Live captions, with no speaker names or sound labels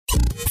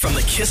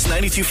the Kiss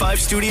 92.5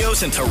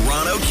 studios in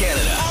Toronto,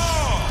 Canada.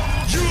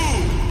 Are you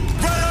ready?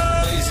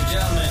 Ladies and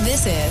gentlemen,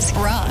 This is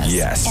Roz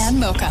Yes. and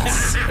Mocha.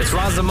 it's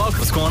Roz and Mocha.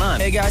 What's going on?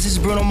 Hey guys, this is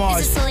Bruno This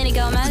Mars. is Selena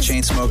Gomez. The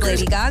Chainsmokers.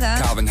 Lady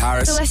Gaga. Calvin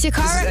Harris. Celestia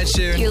Cara. This is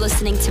Ed Sheeran. You're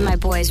listening to my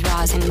boys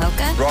Roz and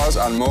Mocha. Roz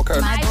and Mocha.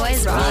 My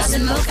boys Roz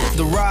and Mocha.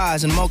 The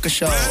Roz and Mocha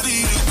Show.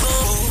 Ready to go.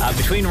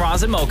 Between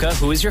Roz and Mocha,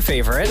 who is your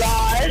favorite? You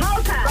guys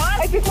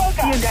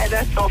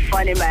are so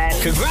funny, man.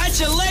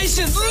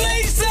 Congratulations,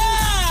 Lisa!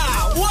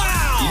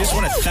 Wow! You just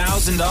won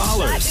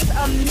 $1,000. It's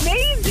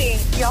amazing.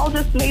 Y'all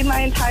just made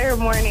my entire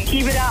morning.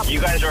 Keep it up. You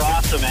guys are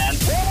awesome, man.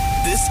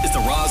 This is the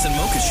Roz and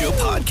Mocha Show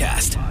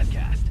podcast.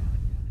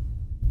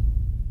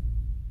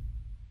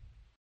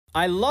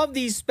 I love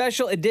these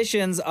special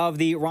editions of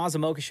the Roz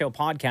and Mocha Show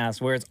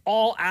podcast where it's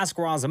all Ask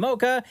Roz and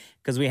Mocha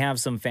because we have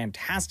some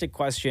fantastic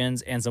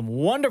questions and some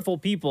wonderful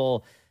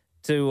people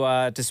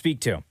to speak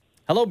to.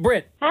 Hello,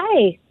 Britt.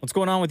 Hi. What's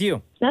going on with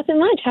you? Nothing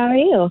much. How are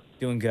you?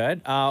 Doing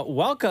good.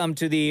 Welcome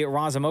to the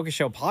Roz and Mocha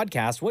Show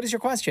podcast. What is your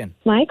question?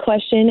 My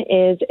question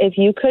is, if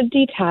you could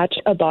detach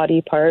a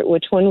body part,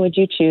 which one would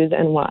you choose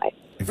and why?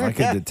 If I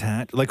could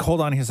detach, like,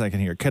 hold on a second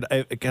here.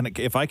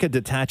 If I could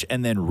detach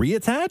and then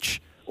reattach,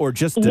 or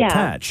just Yeah.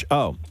 detach?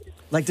 Oh,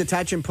 Like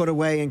detach and put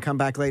away and come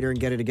back later and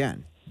get it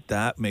again.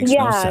 that makes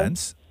no Yeah.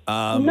 sense.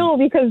 No,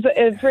 because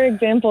for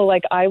example,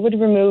 like I would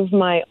remove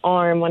my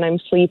arm when I'm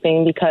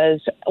sleeping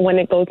because when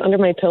it goes under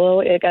my pillow,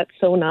 it gets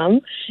so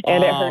numb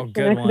and it Oh, hurts the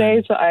good next one.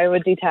 day. So I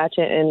would detach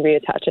it and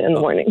reattach it in the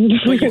morning.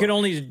 But you can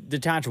only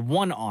detach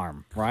one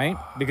arm, right?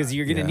 Because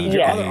you're going to need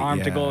your Yeah. other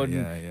arm to go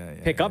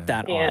and pick up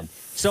that arm.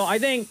 So I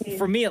think,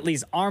 for me at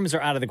least, arms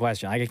are out of the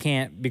question. I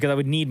can't, because I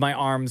would need my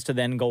arms to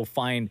then go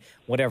find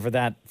whatever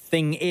that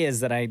thing is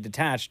that I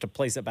detached to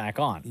place it back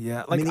on.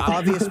 Yeah, I mean, the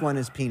obvious one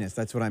is penis.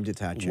 That's what I'm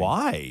detaching.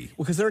 Why?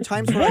 Well, because there are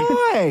times where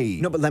Why?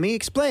 No, but let me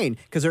explain.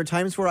 Because there are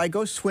times where I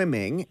go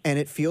swimming and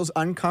it feels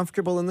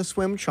uncomfortable in the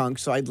swim trunk,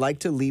 so I'd like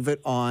to leave it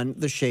on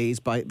the chaise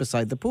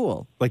beside the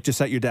pool. Like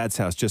just at your dad's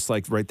house, just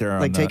like right there on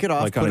Like take it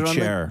off, like put on it a on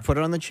chair. put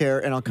it on the chair,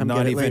 and I'll come not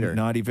get even, it later.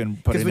 Not even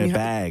put it in a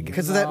bag.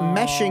 Because of that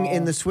meshing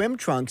in the swim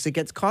trunks, it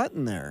gets caught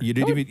in there. You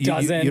don't even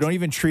you don't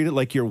even treat it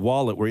like your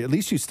wallet, where at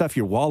least you stuff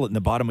your wallet in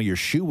the bottom of your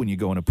shoe when you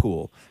go in a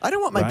pool. I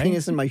don't want my Right?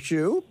 penis in my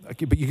shoe.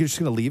 Okay, but you're just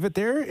going to leave it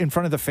there in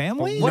front of the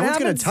family? No one's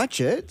going to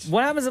touch it.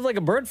 What happens if like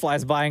a bird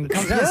flies by and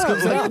comes out and Yeah,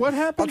 scoops it like, up? What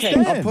happens Okay,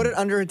 then? I'll put it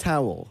under a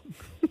towel.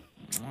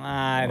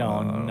 I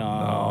don't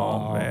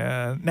know. Oh,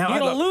 man. Now You're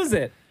going to lose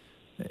it.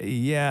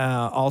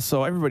 Yeah.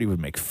 Also, everybody would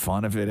make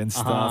fun of it and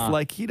stuff.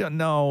 Like, you don't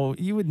know.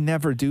 You would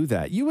never do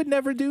that. You would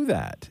never do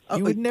that.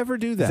 You would never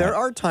do that. There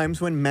are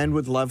times when men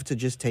would love to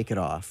just take it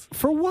off.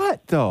 For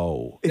what,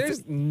 though?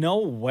 There's no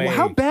way. Well,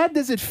 how bad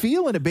does it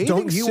feel in a bathing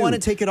Don't you suit? want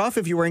to take it off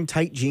if you're wearing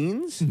tight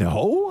jeans?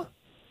 No.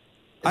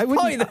 I would.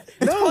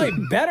 It's probably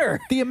better.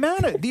 The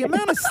amount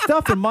of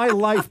stuff in my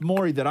life,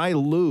 Maury, that I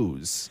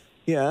lose.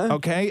 Yeah.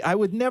 Okay, I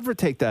would never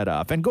take that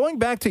off. And going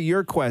back to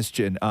your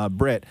question,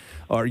 Britt,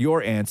 or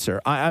your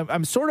answer,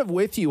 I'm sort of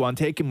with you on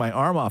taking my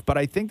arm off, but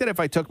I think that if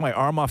I took my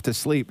arm off to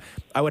sleep,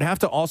 I would have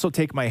to also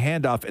take my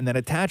hand off and then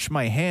attach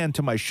my hand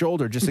to my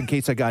shoulder just in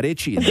case I got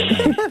itchy in the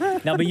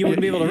night. No, but you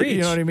wouldn't be able to reach.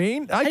 You know what I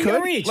mean? I How you could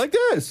gonna reach? like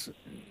this.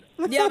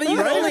 Yeah, but you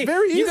can Right? only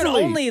Very you can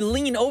easily. only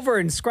lean over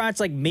and scratch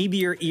like maybe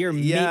your ear,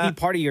 maybe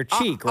part of your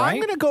cheek, right? I'm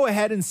going to go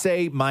ahead and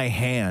say my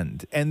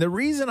hand. And the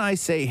reason I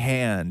say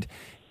hand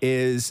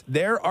is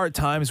there are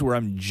times where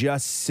I'm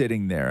just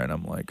sitting there and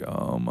I'm like,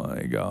 oh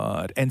my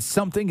God. And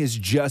something is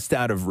just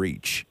out of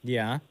reach,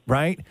 Yeah.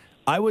 right?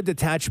 I would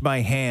detach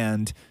my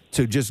hand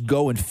to just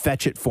go and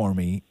fetch it for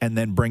me and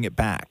then bring it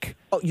back.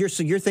 Oh, you're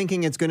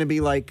thinking it's going to be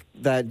like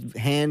that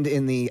hand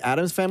in the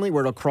Addams Family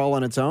where it'll crawl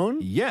on its own?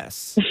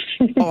 Yes.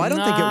 Oh, I don't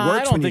think it Nah, I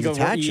works don't when you think it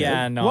wor- detach it.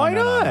 Yeah, no. Why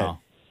no, not? No,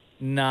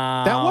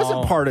 no. That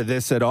wasn't part of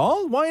this at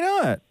all. Why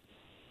not?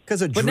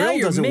 Because a But now drill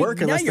you're doesn't make- work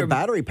now unless the you're-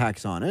 battery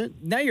pack's on it.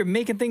 Now you're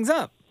making things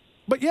up.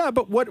 But yeah,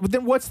 but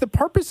what's the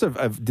purpose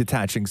of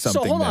detaching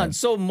something? So hold then? on.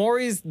 So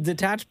Maury's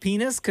detached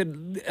penis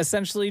could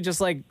essentially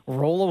just like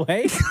roll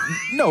away?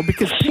 No,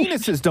 because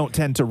penises don't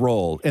tend to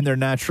roll in their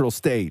natural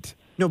state.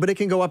 No, but it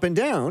can go up and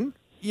down.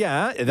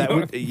 Yeah, that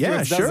would. Yeah,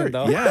 Yours sure. doesn't,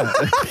 though. Yeah.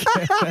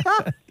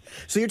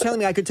 So you're telling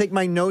me I could take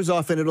my nose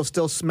off and it'll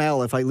still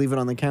smell if I leave it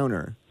on the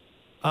counter?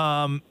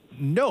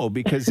 No,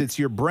 because it's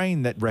your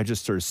brain that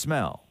registers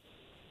smell.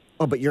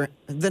 Oh, but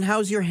then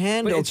how's your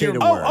hand But it's okay your-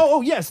 to Oh, work?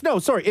 oh, yes. No,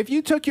 sorry. If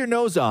you took your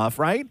nose off,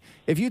 right?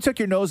 If you took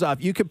your nose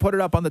off, you could put it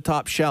up on the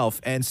top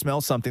shelf and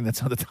smell something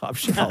that's on the top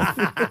shelf.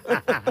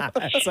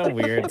 That's so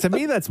weird. To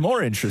me, that's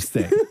more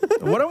interesting.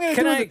 What am I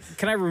going to do?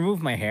 Can I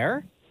remove my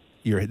hair?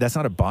 That's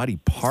not a body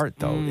part,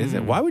 though, is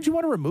it? Why would you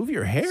want to remove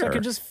your hair? So I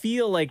can just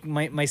feel like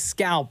my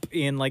scalp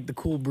in like the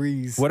cool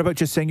breeze. What about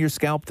just saying your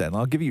scalp then?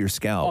 I'll give you your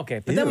scalp. Okay,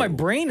 but then my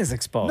brain is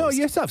exposed. No,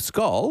 you have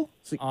skull.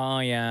 Oh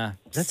yeah,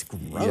 That's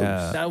gross.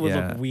 Yeah, that would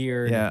yeah, look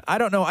weird. Yeah, I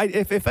don't know.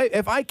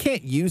 If I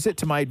can't use it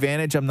to my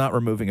advantage, I'm not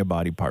removing a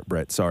body part,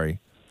 Brett.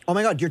 Sorry. Oh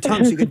my God, your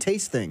tongue so you can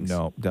taste things.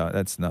 No,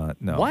 that's not.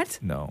 No. What?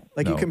 No.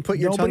 Like you no. can put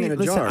your tongue in a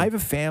listen, jar. I have a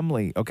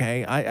family,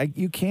 okay?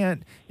 You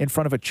can't, in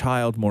front of a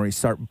child, Maury,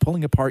 start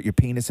pulling apart your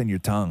penis and your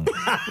tongue,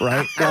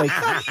 right? Like,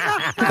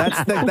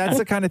 that's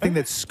the kind of thing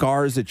that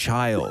scars a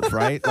child,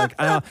 right? Like,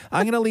 I'm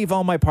going to leave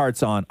all my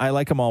parts on. I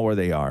like them all where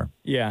they are.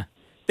 Yeah.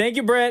 Thank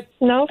you, Britt.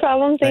 No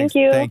problem. Thank Thanks.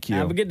 you. Thank you.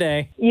 Have a good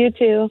day. You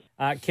too.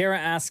 Kara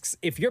asks,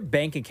 if your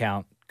bank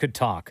account could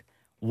talk,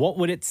 what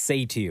would it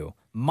say to you?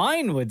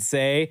 Mine would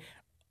say,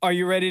 are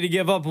you ready to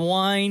give up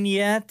wine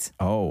yet?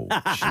 Oh,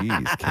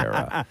 jeez,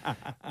 Kara.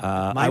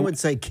 Mine would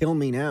say, kill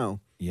me now.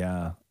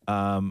 Yeah.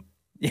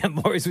 Yeah,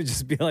 Maury's would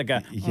just be like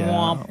a Yeah.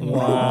 womp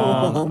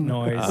womp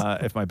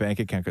noise. If my bank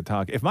account could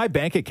talk. If my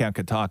bank account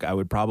could talk, I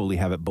would probably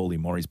have it bully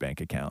Maury's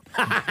bank account.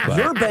 But-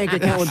 Your bank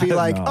account would be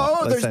like, No, oh,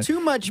 listen. there's too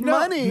much No,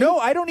 money. No,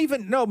 I don't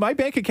even. No, my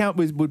bank account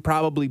would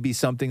probably be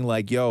something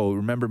like, "Yo,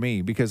 remember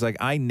me?" Because like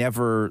I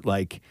never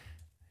like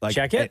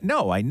Check it?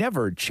 No, I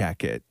never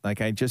check it.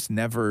 Like I just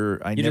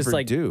never. I You never just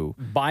like do.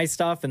 buy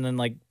stuff and then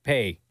like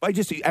pay.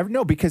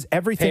 No, because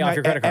everything off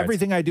your credit cards.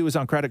 everything I do is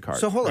on credit card.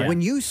 So hold on. Yeah. When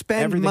you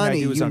spend Everything I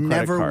money, do is you on credit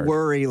never card.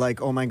 worry like,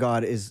 oh my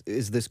God, is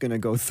this going to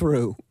go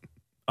through?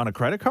 On a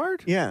credit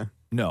card? Yeah.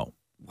 No,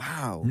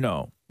 Wow.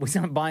 no. He's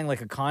not buying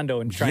like a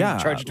condo and trying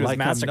to charge it to like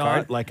his I'm MasterCard.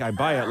 not, like I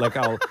buy it. Like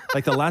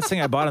like the last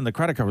thing I bought on the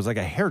credit card was like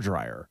a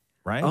hairdryer,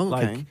 right? Okay.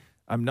 Like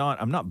I'm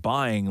not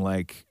buying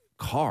like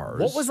cars.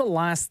 What was the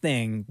last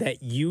thing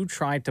that you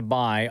tried to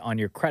buy on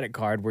your credit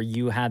card where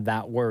you had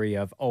that worry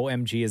of,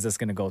 OMG, is this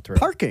going to go through?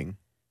 Parking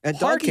at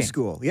Parking? doggy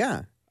school.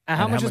 Yeah. And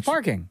how And much how is much-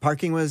 parking?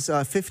 Parking was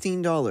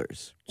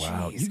 $15.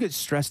 Wow, you get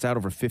stressed out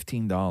over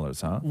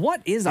 $15, huh?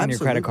 What is on your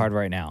credit Absolutely. card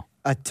right now?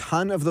 A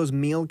ton of those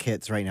meal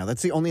kits right now.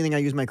 That's the only thing I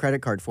use my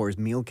credit card for is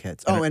meal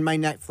kits. Oh, and my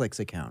Netflix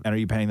account. And are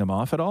you paying them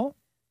off at all?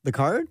 The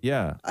card?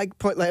 Yeah. I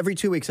put like, every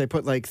 2 weeks I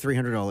put like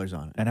 $300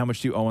 on it. And how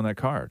much do you owe on that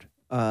card?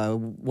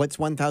 What's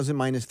 1,000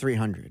 minus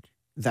 300?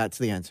 That's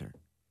the answer.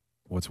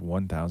 What's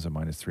 1,000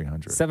 minus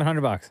 300?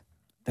 $700.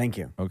 Thank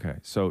you. Okay,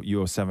 so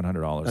you owe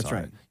 $700. That's on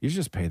right. it. You should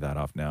just pay that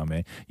off now,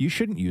 man. You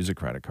shouldn't use a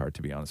credit card,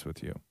 to be honest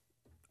with you.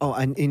 Oh,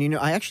 and you know,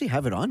 I actually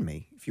have it on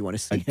me if you want to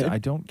see it. I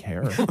don't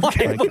care. Like,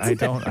 I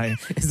don't.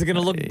 Is it going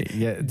to look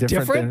Yeah,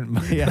 different?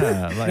 Than,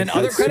 yeah, like, than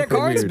other that's credit super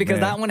cards? weird, Because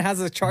man. that one has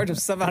a charge of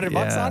 $700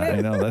 Yeah, on it?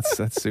 I know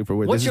that's super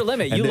weird. What's This your is-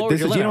 limit? and You lowered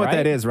this your is, you know limit, what that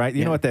right? is, right?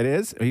 You know what that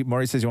is?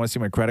 Maury says, "You want to see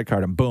my credit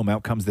card?" And boom,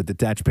 out comes the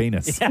detached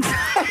penis.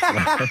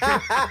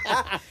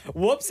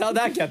 Whoops, how'd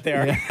that get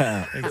there?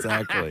 Yeah,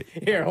 exactly.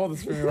 Here, hold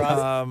this for me,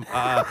 Ross.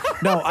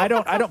 No, I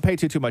don't pay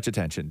too much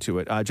attention to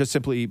it. Just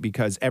simply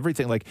because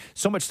everything, like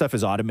so much stuff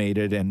is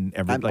automated and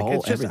it's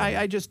just everything.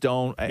 I just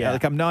don't Yeah.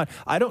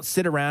 I don't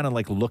sit around and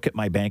like look at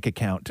my bank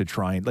account to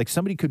try and like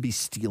somebody could be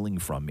stealing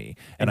from me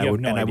and you I have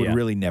would no I would idea.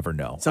 really never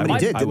know. Somebody I would-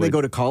 did. I Didn't they would-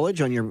 go to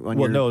college on your? On Well,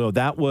 your... no,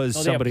 that was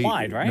No, they somebody.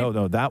 applied, right?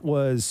 No, that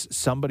was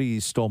somebody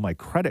stole my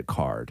credit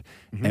card,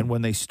 and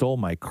when they stole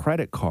my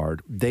credit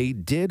card, they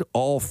did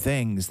all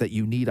things that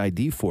you need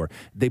ID for.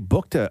 They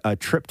booked a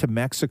trip to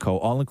Mexico,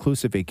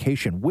 all-inclusive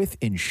vacation with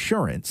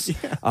insurance.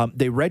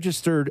 They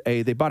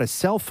they bought a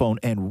cell phone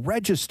and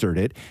registered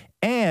it,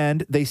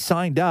 and they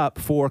signed up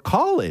for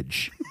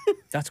college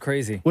That's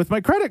crazy. with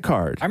my credit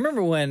card. I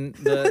remember when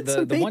the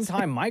one amazing.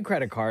 time my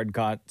credit card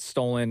got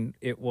stolen,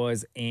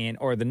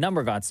 or the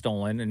number got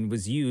stolen and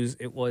was used,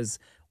 it was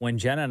when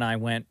Jenna and I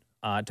went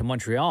to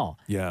Montreal.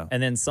 Yeah.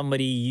 And then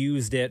somebody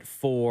used it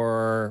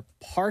for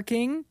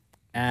parking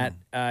at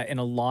in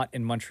a lot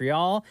in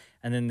Montreal.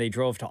 And then they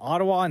drove to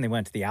Ottawa and they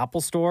went to the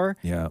Apple store.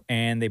 Yeah.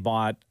 And they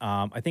bought,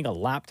 I think, a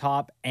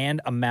laptop and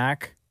a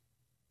Mac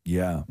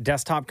Yeah.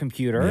 desktop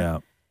computer. Yeah.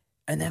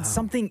 And then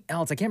something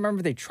else. I can't remember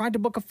if they tried to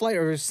book a flight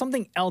or there's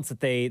something else that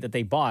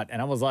they bought.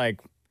 And I was like,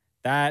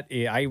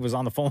 I was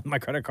on the phone with my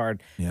credit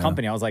card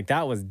company. I was like,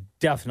 that was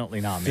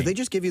definitely not me. Did they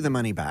just give you the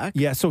money back?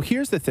 Yeah. So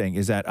here's the thing: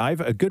 is that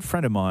I've a good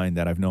friend of mine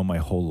that I've known my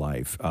whole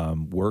life.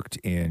 Worked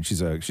in.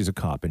 She's a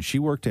cop, and she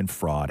worked in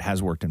fraud.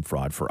 Has worked in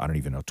fraud for I don't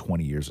even know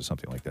 20 years or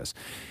something like this.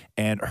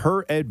 And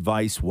her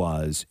advice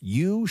was,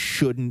 you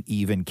shouldn't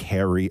even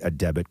carry a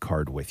debit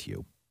card with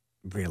you.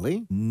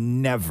 Really?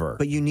 Never.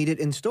 But you need it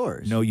in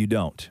stores. No, you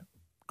don't.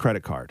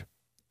 Credit card.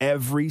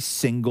 Every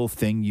single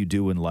thing you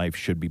do in life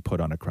should be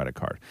put on a credit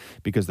card,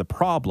 because the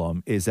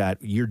problem is that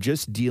you're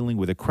just dealing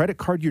with a credit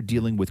card. You're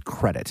dealing with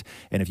credit.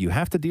 And if you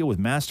have to deal with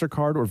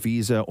MasterCard or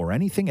Visa or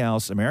anything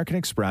else, American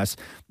Express,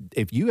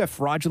 if you have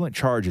fraudulent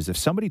charges, if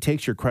somebody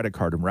takes your credit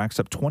card and racks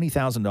up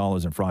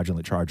 $20,000 in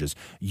fraudulent charges,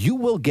 you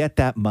will get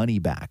that money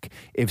back.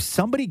 If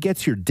somebody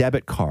gets your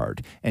debit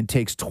card and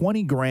takes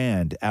 20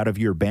 grand out of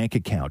your bank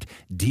account,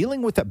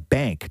 dealing with a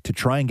bank to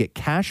try and get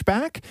cash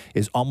back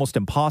is almost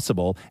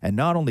impossible. And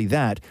not only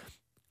that,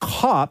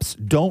 Cops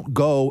don't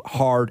go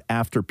hard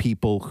after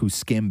people who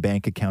skim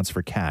bank accounts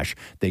for cash.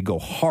 They go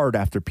hard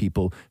after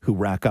people who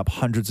rack up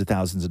hundreds of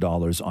thousands of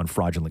dollars on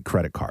fraudulent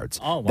credit cards.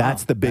 Oh, wow.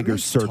 That's the bigger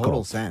makes circle.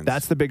 total sense.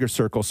 That's the bigger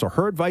circle. So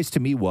her advice to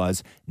me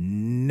was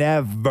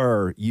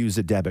never use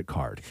a debit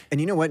card.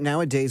 And you know what?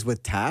 Nowadays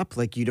with tap,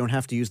 like you don't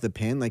have to use the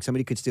PIN. Like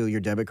somebody could steal your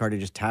debit card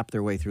and just tap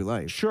their way through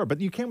life. Sure, but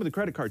you can with a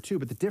credit card too.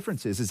 But the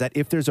difference is that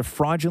if there's a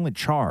fraudulent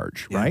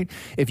charge, right?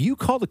 If you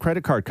call the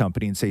credit card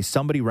company and say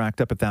somebody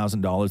racked up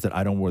 $1,000 that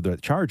I don't know where the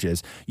charge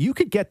is, you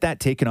could get that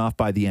taken off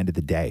by the end of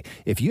the day.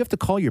 If you have to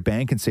call your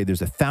bank and say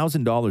there's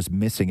 $1,000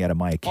 missing out of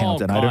my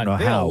account and I don't know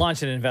they how, gotta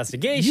launch an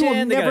investigation. you will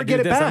They never gotta get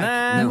do it this and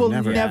back. that. You will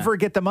never. never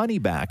get the money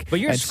back. But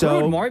you're And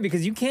screwed, so- Maury,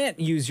 because you can't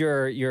use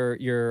your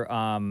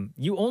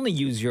you only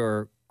use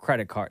your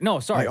credit card. No,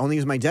 sorry. I only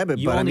use my debit,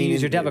 You but I only mean,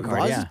 use your debit card,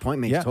 Roz's yeah.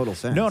 point makes total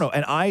sense. No,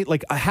 and I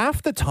like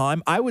half the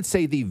time, I would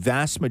say the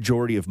vast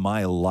majority of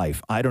my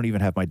life, I don't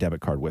even have my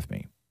debit card with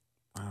me.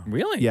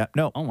 Really? Yeah,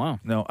 no. Oh, wow.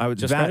 No, I would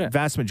Just credit.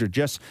 vast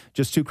majority,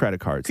 just two credit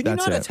cards. Could you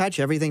That's not it. attach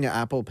everything to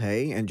Apple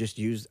Pay and just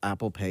use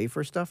Apple Pay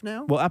for stuff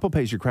now? Well, Apple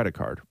Pay is your credit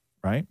card,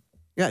 right?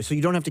 Yeah, so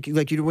you don't have to,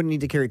 like, you wouldn't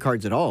need to carry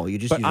cards at all. You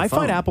just But use a I phone.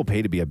 find Apple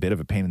Pay to be a bit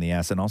of a pain in the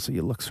ass, and also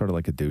you look sort of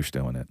like a douche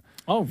doing it.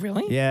 Oh,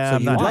 really? Yeah, So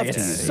I'm you'd not. love It's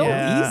to use it. so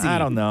Yeah, easy. I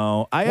don't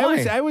know. I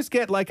Why? always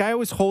get like I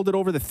always hold it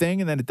over the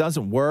thing, and then it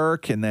doesn't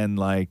work, and then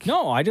like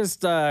No, I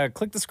just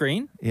click the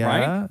screen, Yeah.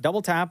 right?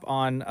 Double tap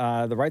on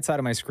the right side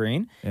of my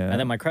screen, Yeah. and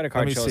then my credit Let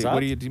card me shows see. up.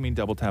 What do you mean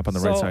double tap on the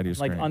So, right side of your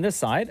screen? like on this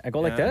side, I go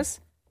like Yeah. this,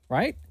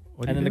 right?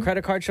 What do And you then the do?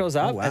 credit card shows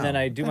up, wow. and then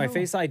I do my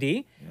Face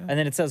ID, and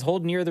then it says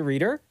hold near the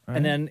reader,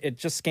 and then it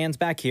just scans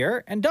back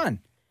here and done.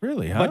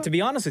 Really? Huh? But to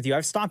be honest with you,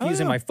 I've stopped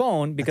using my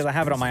phone because I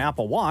have it on my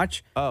Apple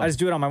Watch. I just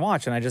do it on my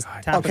watch, and I just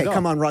tap Okay, and go.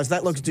 come on, Roz.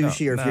 That looks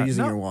douchier if you're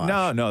using your watch.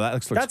 No, that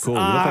looks That's cool.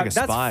 You look like a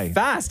that's spy.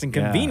 fast and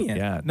convenient.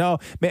 Yeah. No,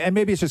 and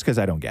maybe it's just because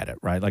I don't get it,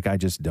 right? Like I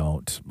just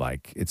don't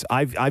like it's.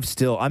 I'm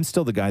still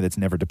the guy that's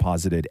never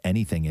deposited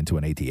anything into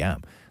an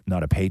ATM.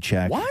 Not a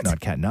paycheck. What?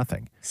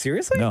 Nothing.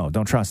 Seriously? No,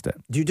 don't trust it.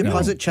 Do you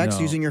deposit No, checks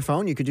no. using your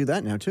phone? You could do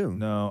that now, too.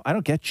 No, I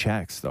don't get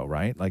checks though,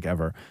 right? Like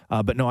ever.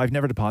 But no, I've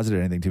never deposited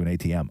anything to an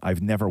ATM.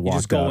 I've never walked.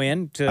 just go up.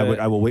 in to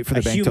I will wait for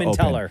the a bank to human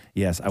open. teller.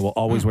 Yes, I will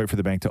always wait for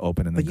the bank to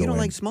open and then But you go don't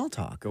in. like small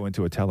talk. Go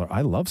into a teller.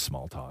 I love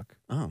small talk.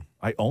 Oh.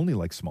 I only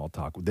like small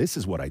talk. This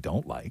is what I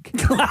don't like.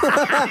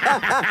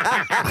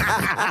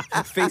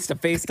 Face to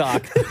face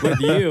talk with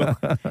you,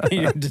 and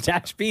your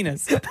detached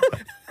penis.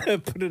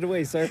 Put it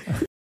away, sir.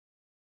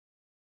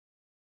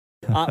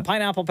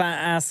 Pineapple Pat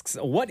asks,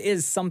 what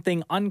is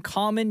something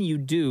uncommon you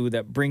do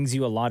that brings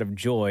you a lot of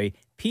joy,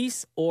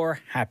 peace, or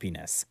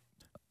happiness?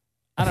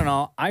 I don't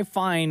know. I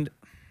find,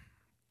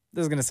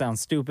 this is going to sound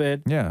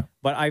stupid, Yeah.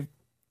 but I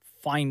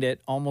find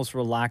it almost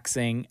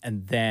relaxing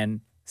and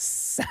then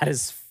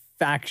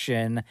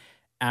satisfaction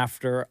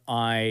after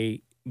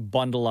I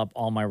bundle up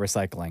all my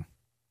recycling.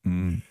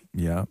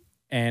 Yeah.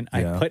 And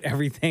Yeah. I put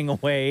everything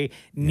away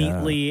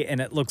neatly and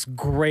it looks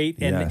great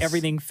and Yes.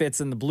 everything fits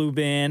in the blue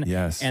bin.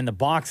 Yes. And the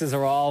boxes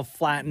are all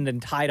flattened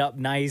and tied up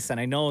nice. And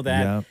I know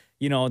that, Yeah.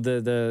 you know,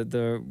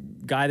 the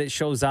guy that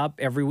shows up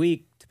every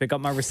week to pick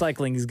up my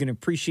recycling is going to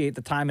appreciate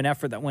the time and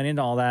effort that went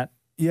into all that.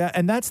 Yeah,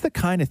 and that's the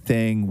kind of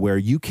thing where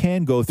you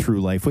can go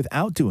through life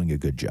without doing a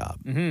good job,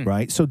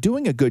 right? So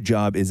doing a good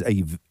job is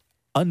a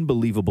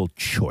unbelievable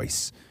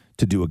choice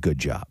to do a good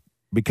job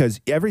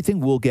because everything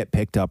will get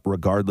picked up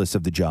regardless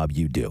of the job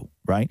you do,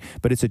 right?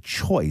 But it's a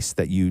choice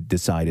that you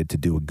decided to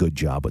do a good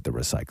job with the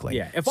recycling.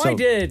 Yeah. If So- I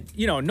did,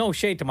 you know, no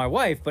shade to my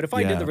wife, but if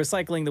I Yeah. did the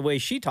recycling the way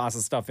she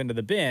tosses stuff into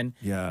the bin,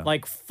 Yeah.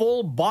 like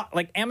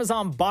like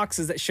Amazon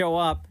boxes that show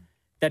up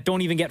that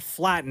don't even get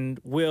flattened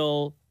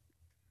will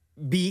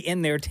be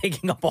in there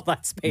taking up all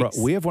that space. Bro,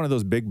 we have one of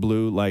those big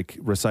blue like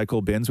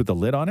recycle bins with the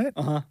lid on it.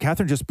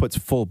 Catherine just puts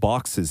full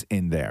boxes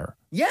in there.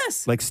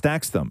 Yes. Like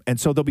stacks them. And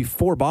so there'll be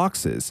 4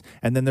 boxes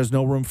and then there's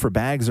no room for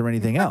bags or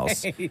anything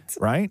else. Right.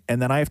 Right.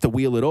 And then I have to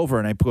wheel it over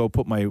and I go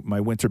put my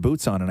winter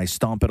boots on and I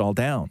stomp it all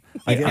down.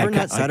 Have you I ever can-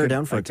 not sat her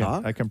down for I a can-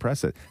 talk? I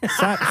compress it.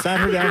 Sat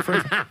her down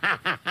for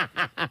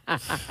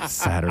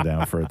sat her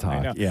down for a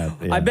talk. Yeah.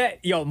 I bet,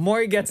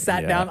 Maury gets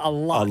sat Yeah. down a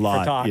lot, A lot,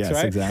 for talks, yes,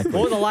 right? exactly.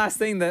 What was the last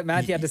thing that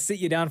Matthew had to sit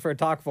you down for a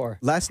talk for?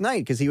 Last night,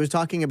 because he was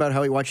talking about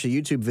how he watched a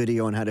YouTube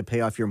video on how to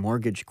pay off your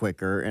mortgage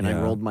quicker, and I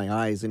Yeah. rolled my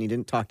eyes, and he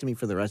didn't talk to me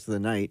for the rest of the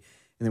night.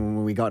 And then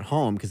when we got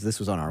home, because this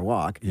was on our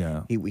walk,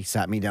 Yeah. he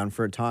sat me down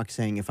for a talk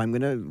saying, if I'm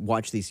going to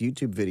watch these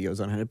YouTube videos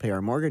on how to pay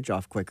our mortgage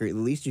off quicker, the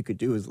least you could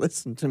do is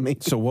listen to me.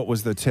 So what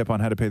was the tip on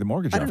how to pay the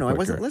mortgage I off don't know. I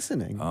quicker? wasn't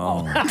listening.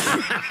 Oh.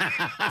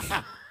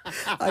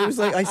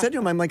 I said to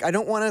him, I'm like, I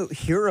don't want to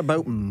hear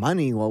about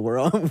money while we're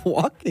on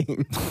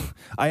walking.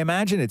 I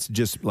imagine it's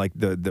just like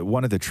the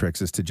one of the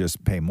tricks is to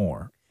just pay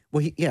more.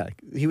 Well,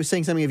 he was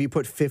saying something. If you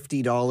put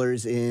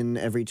 $50 in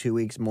every 2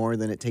 weeks more,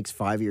 then it takes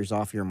 5 years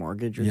off your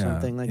mortgage or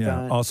something like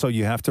that. Also,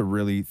 you have to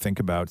really think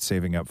about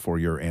saving up for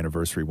your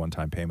anniversary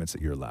one-time payments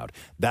that you're allowed.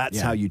 That's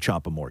how you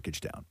chop a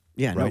mortgage down.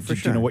 Yeah, no, right? for Do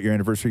you know sure. what your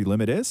anniversary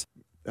limit is?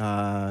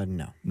 No.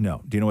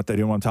 No. Do you know what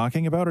I'm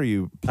talking about? Or are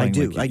you playing I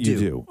do. like I you do.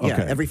 do? Yeah,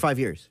 Okay. every 5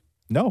 years.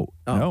 No.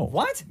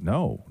 What?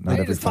 No. Now Not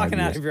you're every just talking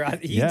 5 out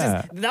of years.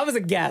 your that was a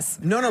guess.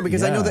 No,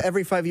 because I know Yeah. that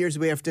every 5 years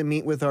we have to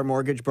meet with our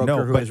mortgage broker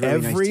No, who but has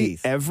really nice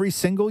teeth. every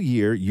single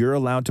year, you're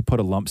allowed to put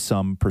a lump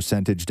sum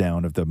percentage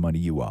down of the money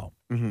you owe.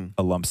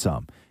 A lump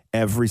sum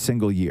every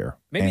single year.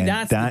 Maybe And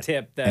that's the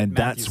tip that and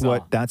Matthew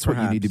that's what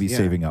you need to be Perhaps, yeah.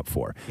 saving up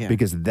for, Yeah.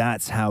 because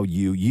that's how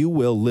you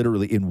will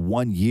literally in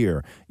 1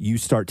 year you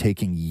start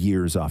taking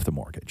years off the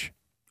mortgage.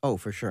 Oh,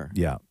 for sure.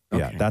 Yeah,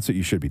 Okay. that's what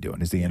you should be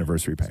doing is the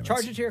anniversary payments.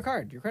 Charge it to your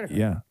card, your credit card.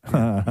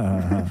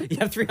 Yeah. You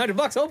have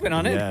 $300 open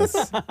on it.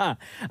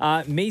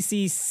 Yes.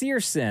 Macy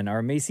Searson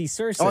or Macy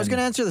Searson. Oh, I was going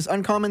to answer this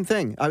uncommon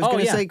thing. I was Oh, going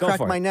to yeah, say go crack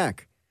for it. my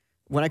neck.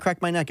 When I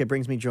crack my neck, it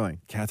brings me joy.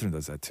 Catherine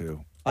does that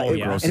too. Oh,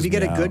 yeah. And if you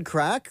get me a good out.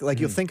 crack, like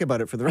you'll think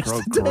about it for the rest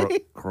of the day.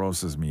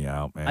 Grosses me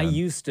out, man. I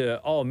used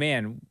to. Oh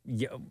man,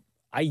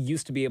 I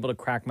used to be able to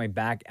crack my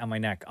back and my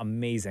neck.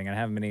 Amazing. I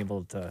haven't been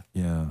able to.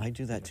 Yeah. I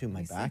do that too.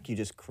 My back, you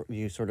just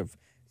you sort of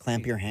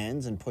clamp your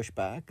hands and push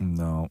back.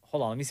 No.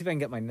 Hold on. Let me see if I can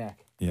get my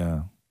neck.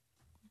 Yeah.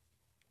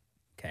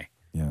 Okay.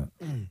 Yeah.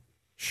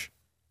 Shh.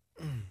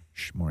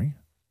 Shh, Maury.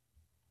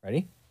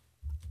 Ready?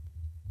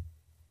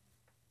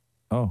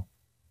 Oh.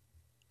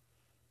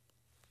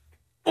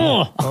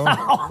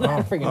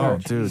 Freaking Oh,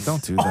 hurt. dude,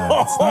 don't do that.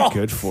 It's not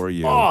good for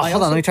you. Hold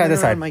on, let me try this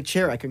side. side. On my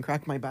chair, I can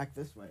crack my back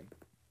this way.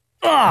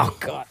 Oh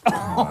God.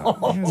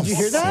 Did you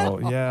hear that?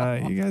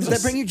 Yeah, you guys.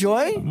 Does that bring you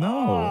joy?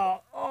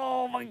 No.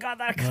 Oh my God,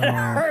 that could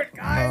hurt,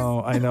 guys.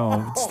 No, I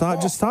know.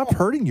 Stop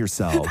hurting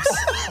yourselves.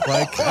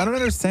 Like, I don't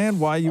understand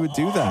why you would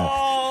do that.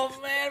 Oh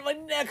man, my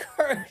neck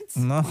hurts.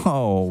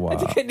 No. I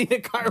think I need a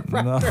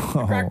chiropractor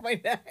to crack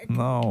my neck.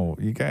 No,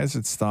 you guys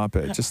should stop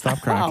it. Just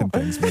stop cracking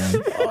things, man.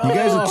 You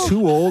guys are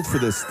too old for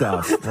this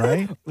stuff,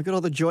 right? Look at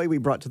all the joy we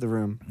brought to the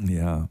room.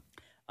 Yeah.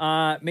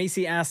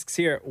 Macy asks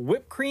here,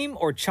 whipped cream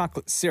or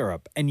chocolate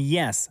syrup? And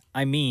yes,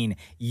 I mean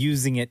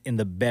using it in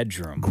the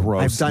bedroom.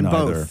 Gross. I've done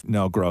neither. both.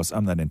 No, gross.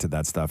 I'm not into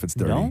that stuff. It's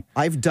dirty. No?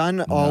 I've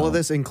done all of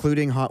this,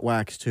 including hot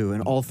wax too,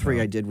 and all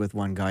three I did with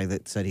one guy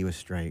that said he was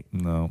straight.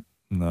 No,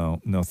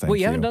 thank you. Wait,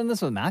 you haven't done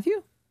this with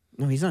Matthew?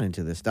 No, he's not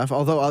into this stuff.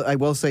 Although I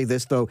will say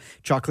this though,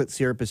 chocolate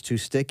syrup is too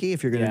sticky.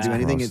 If you're going to Yeah. do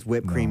anything, Gross. it's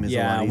whipped No. cream is a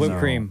Yeah, lot whipped easier.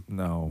 cream.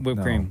 No. Whipped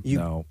no, cream.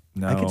 No.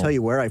 I can tell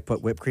you where I've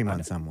put whipped cream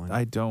on someone.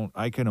 I don't.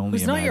 I can only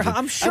Who's not your? imagine.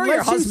 I'm sure Unless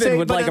your you husband say-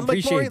 would but, like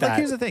appreciate Maury, that. Like,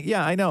 here's the thing.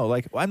 Yeah, I know.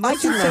 Like, I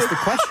unless you didn't say ask the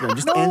question. I'm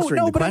just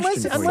answering the but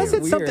question unless for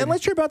you. it's something, Weird.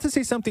 unless you're about to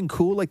say something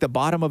cool, like the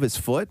bottom of his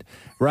foot,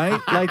 right?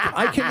 Like,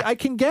 I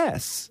can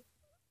guess.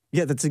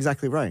 Yeah, that's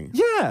exactly right.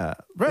 Yeah,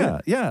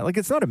 right. Yeah, like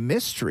it's not a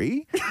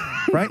mystery,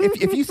 right?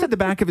 If you said the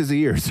back of his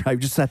ears, I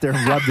just sat there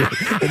and rubbed it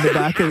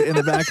in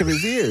the back of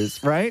his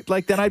ears, right?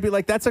 Like then I'd be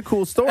like, that's a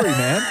cool story,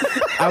 man.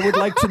 I would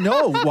like to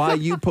know why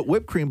you put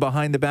whipped cream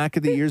behind the back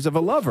of the ears of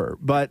a lover,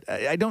 but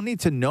I don't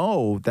need to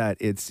know that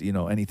it's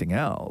anything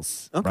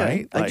else, Okay.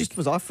 right? I just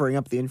was offering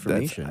up the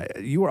information.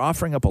 You were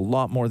offering up a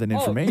lot more than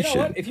information. Oh, you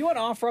know what? If you want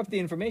to offer up the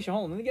information,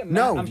 hold on, let me get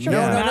No, I'm sure no,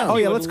 Matthew no, no. Oh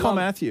yeah, would let's call love-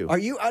 Matthew. Are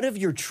you out of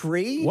your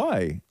tree?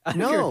 Why? Out of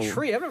No. your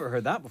tree. I've never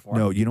heard that before.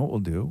 No, you know what we'll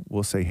do?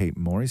 We'll say, hey,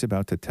 Maury's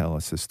about to tell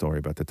us this story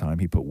about the time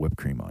he put whipped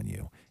cream on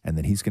you. And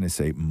then he's going to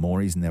say,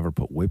 Maury's never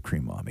put whipped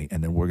cream on me.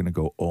 And then we're going to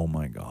go, oh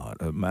my God,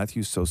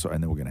 Matthew's so sorry.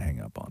 And then we're going to hang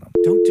up on him.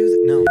 Don't do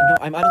that. No,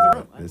 I'm out of the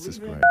room. This is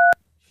great.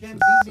 This is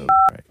so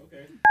great.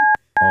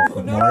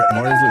 Oh,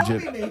 Maury's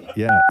legit.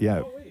 Yeah.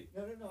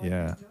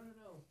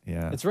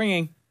 Yeah. It's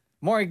ringing.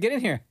 Maury, get in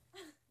here.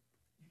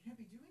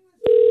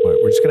 All right,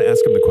 we're just going to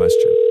ask him the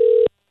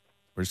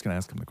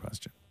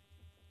question.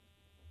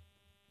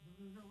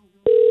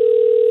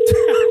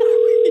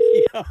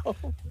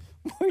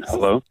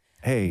 Hello.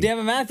 Hey. Damn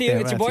it, Matthew.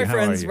 Damn, It's your Matthew, how are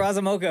boyfriend's you?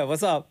 Razamoka.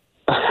 What's up?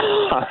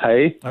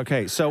 Hi.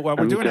 Okay, so we're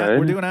I'm doing good.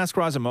 we're doing Ask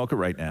Razamoka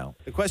right now.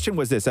 The question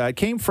was this: it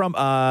came from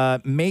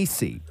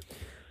Macy.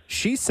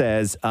 She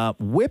says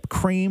whipped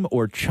cream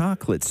or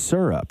chocolate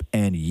syrup,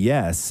 and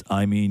yes,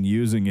 I mean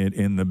using it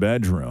in the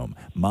bedroom.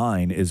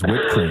 Mine is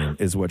whipped cream,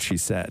 is what she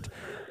said.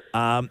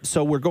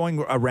 So we're going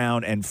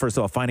around and first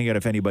of all finding out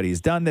if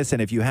anybody's done this,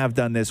 and if you have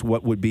done this,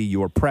 what would be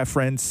your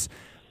preference?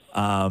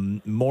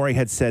 Maury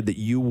had said that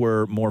you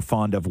were more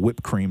fond of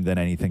whipped cream than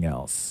anything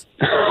else.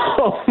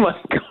 Oh my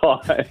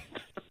God.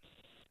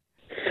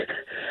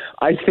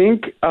 I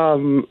think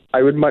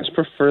I would much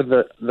prefer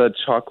the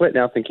chocolate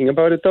now thinking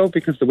about it though,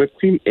 because the whipped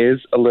cream is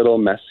a little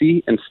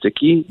messy and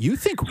sticky. You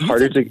think it's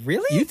harder to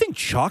Really? You think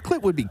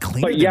chocolate would be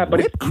cleaner But yeah, than but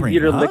whipped it's cream?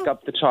 easier to huh? lick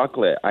up the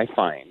chocolate, I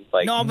find.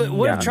 Like No, but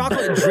what yeah. if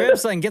chocolate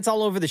drips and gets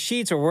all over the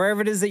sheets or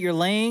wherever it is that you're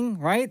laying,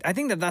 right? I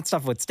think that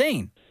stuff would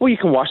stain. Well, you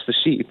can wash the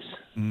sheets.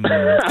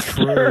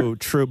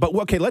 True. But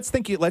okay, let's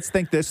think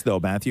this though,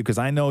 Matthew, because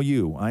I know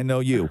you.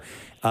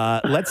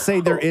 Let's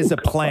say there is a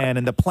plan,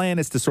 and the plan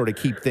is to sort of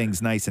keep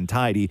things nice and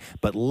tidy.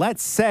 But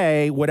let's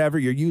say whatever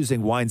you're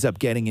using winds up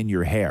getting in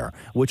your hair.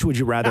 Which would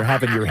you rather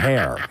have in your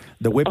hair,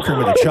 the whipped cream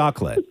or the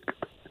chocolate?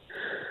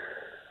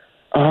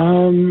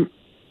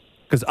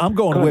 Because I'm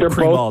going God, whipped they're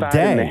cream both all bad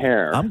in the day.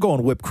 hair. I'm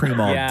going whipped cream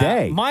all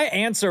day. My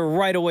answer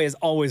right away is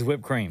always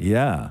whipped cream.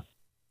 Yeah.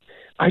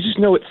 I just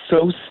know it's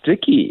so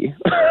sticky.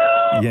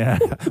 Yeah.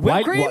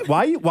 Why cream?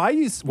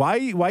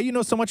 you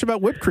know so much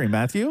about whipped cream,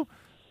 Matthew?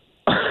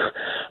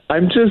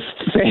 I'm just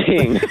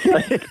saying.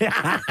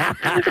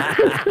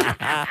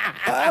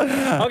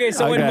 Okay,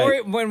 so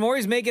Okay. when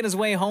Maury's making his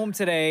way home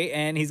today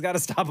and he's got to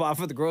stop off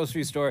at the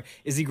grocery store,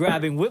 is he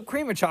grabbing whipped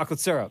cream or chocolate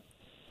syrup?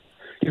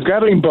 He's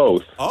grabbing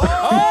both.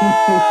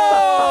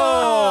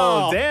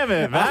 Oh, damn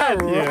it,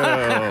 Matthew.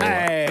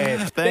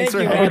 Right. Thanks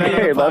for you, hanging Matthew. out on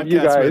the Okay, love you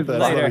podcast guys. with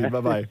us. Later. Love you.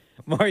 Bye-bye.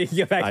 Maury,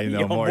 get back. I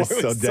know, Yo, Maury's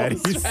so was dead.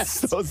 He's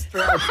stressed. so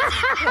stressed.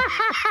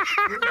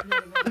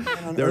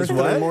 There's Earth that I'm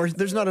what? more-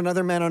 there's not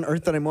another man on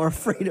earth that I'm more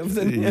afraid of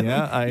than him.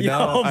 Yeah, I Yo,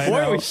 know. I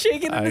Maury know. was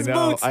shaking in I his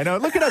know, boots. I know.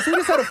 Look at us. We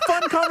just had a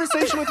fun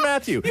conversation with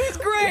Matthew. It was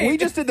great. We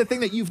just did the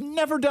thing that you've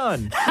never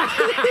done.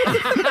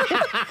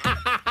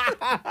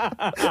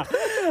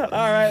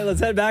 All right, let's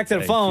head back to the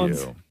Thank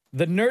phones. you.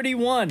 The nerdy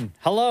one.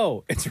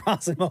 Hello, it's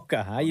Ross and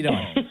Mocha. How you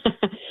doing?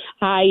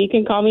 Hi, you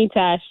can call me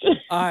Tash.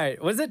 All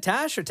right, was it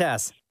Tash or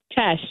Tess?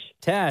 Tash.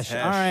 Tash. All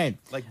right.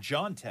 Like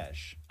John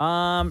Tesh.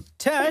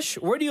 Tash,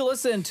 where do you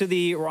listen to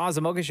the Roz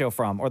and Mocha show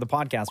from or the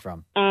podcast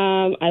from?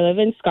 I live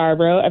in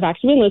Scarborough. I've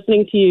actually been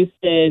listening to you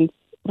since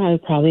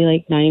probably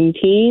like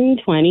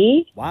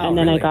 1920. Wow, And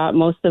then really? I got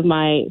most of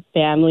my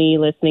family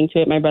listening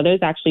to it. My brother's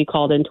actually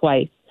called in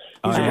twice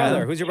Who's your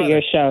brother? Who's your to brother?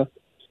 your show.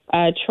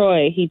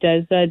 Troy, he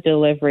does the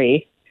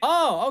delivery.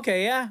 Oh,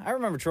 okay, yeah. I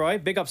remember Troy.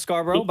 Big up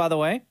Scarborough, by the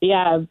way.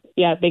 Yeah,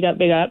 big up.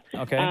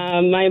 Okay.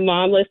 My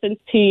mom listens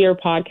to your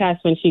podcast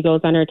when she goes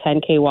on her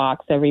 10K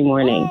walks every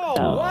morning. Oh,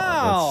 so.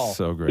 wow. That's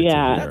so great. Yeah.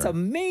 To hear. That's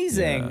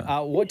amazing.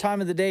 What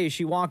time of the day is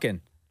she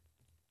walking?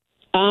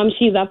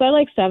 She's up at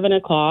like 7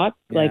 o'clock,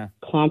 like Yeah.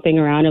 clomping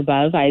around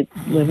above. I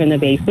live in the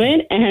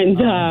basement,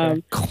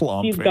 and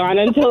Clomping. she's gone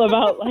until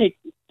about like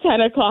 10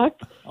 o'clock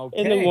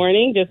in the Okay.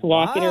 morning, just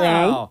walking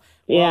around. Wow.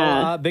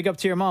 Yeah. Well, big up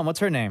to your mom. What's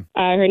her name?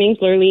 Her name's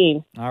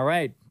Lurleen. All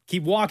right.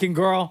 Keep walking,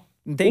 girl.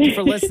 And thank you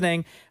for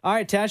listening. All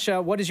right,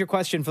 Tasha, what is your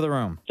question for the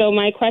room? So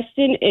my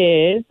question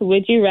is,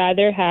 would you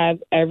rather have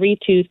every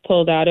tooth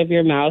pulled out of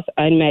your mouth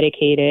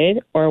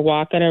unmedicated or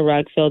walk on a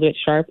rug filled with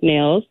sharp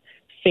nails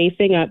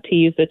facing up to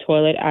use the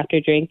toilet after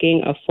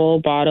drinking a full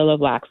bottle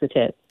of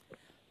laxative?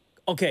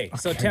 Okay,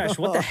 so Tash,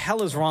 what the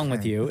hell is wrong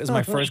with you is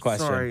my first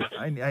question. Sorry,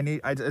 I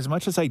need as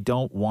much as I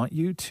don't want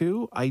you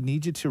to, I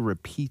need you to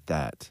repeat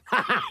that.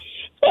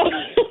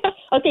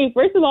 Okay,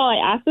 first of all, I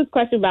asked this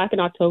question back in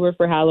October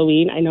for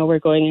Halloween. I know we're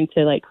going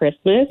into like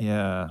Christmas.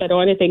 Yeah. So I don't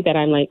want to think that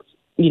I'm like,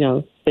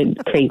 been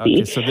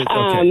crazy.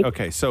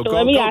 Okay. So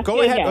let me ask go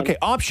you ahead. again. Okay,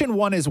 option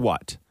one is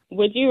what?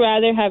 Would you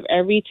rather have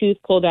every tooth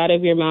pulled out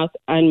of your mouth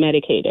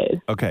unmedicated?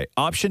 Okay,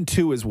 option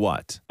two is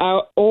what?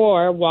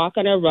 Or walk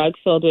on a rug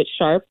filled with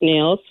sharp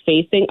nails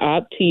facing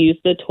up to use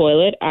the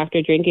toilet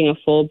after drinking a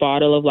full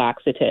bottle of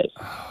laxatives?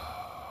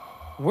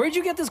 Where'd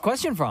you get this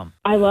question from?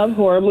 I love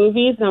horror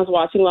movies, and I was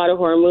watching a lot of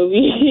horror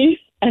movies,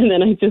 and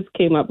then I just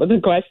came up with a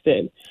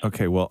question.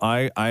 Okay, well,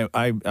 I'm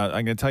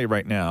going to tell you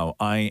right now,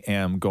 I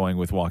am going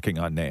with walking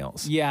on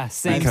nails. Yeah,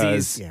 same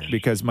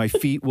Because my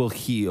feet will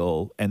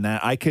heal, and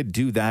that I could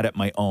do that at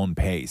my own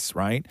pace,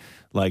 right?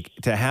 Like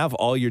to have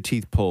all your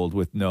teeth pulled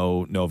with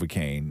no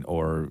Novocaine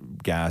or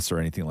gas or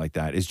anything like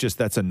that is just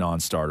that's a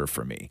non-starter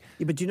for me.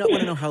 Yeah, but do you not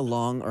want to know how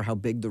long or how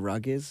big the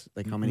rug is?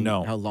 Like how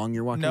long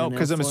you're walking? No, on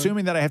because nails I'm for?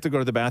 assuming that I have to go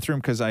to the bathroom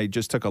because I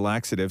just took a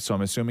laxative, so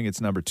I'm assuming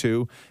it's number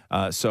two.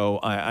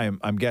 So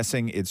I'm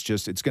guessing it's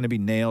going to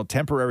be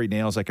temporary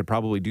nails. I could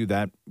probably do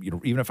that.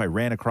 Even if I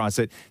ran across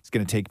it, it's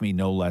going to take me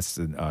no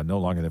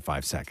longer than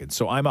 5 seconds.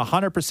 So I'm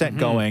 100%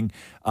 going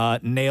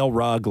nail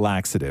rug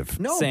laxative.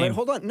 No, but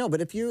hold on. No, but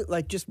if you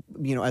like just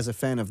as a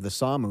fan of the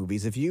Saw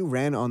movies, if you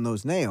ran on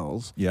those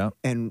nails,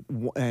 and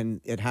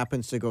it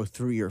happens to go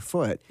through your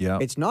foot,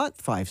 it's not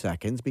 5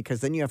 seconds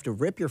because then you have to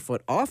rip your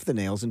foot off the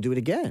nails and do it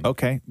again.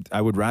 Okay,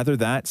 I would rather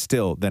that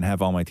still than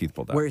have all my teeth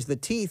pulled out. Whereas the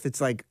teeth,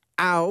 it's like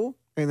ow,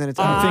 and then it's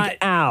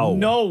ow.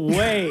 No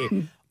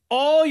way.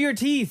 All your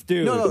teeth,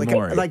 dude. No,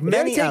 like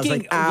many ows,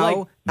 like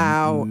ow,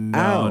 ow,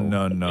 ow.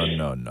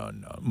 No.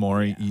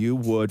 Maury, you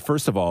would,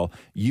 first of all,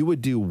 you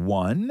would do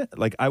one,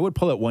 like I would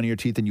pull out one of your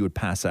teeth and you would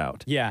pass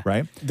out. Yeah.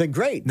 Right? Then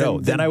great. No,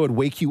 then I would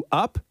wake you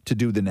up to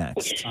do the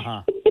next.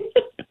 Uh-huh.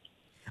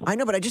 I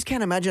know, but I just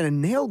can't imagine a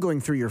nail going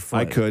through your foot.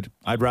 I could.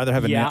 I'd rather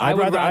have a nail. I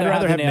would I'd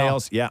rather have the nail.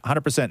 nails. Yeah,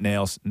 100%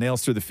 nails.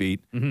 Nails through the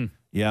feet. Mm-hmm.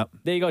 Yeah.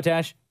 There you go,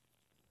 Tash.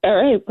 All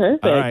right,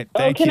 perfect. All right,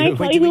 thank can you. I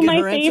tell you who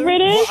my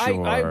favorite is?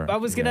 I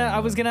was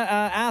gonna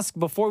ask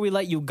before we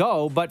let you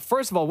go, but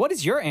first of all, what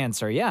is your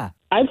answer? Yeah.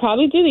 I'd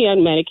probably do the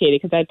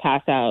unmedicated because I'd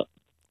pass out.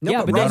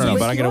 Yeah, but No, then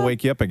but I'm going to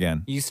wake you up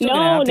again. you still No,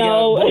 gonna have to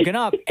no. get woken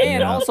up,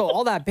 and Yeah. also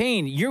all that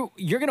pain.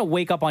 You're gonna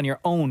wake up on your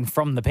own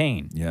from the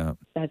pain. Yeah.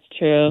 That's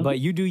true. But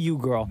you do you,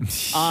 girl.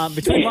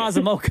 Between Roz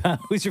and Mocha,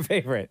 who's your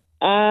favorite?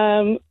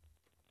 Oh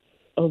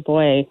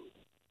boy.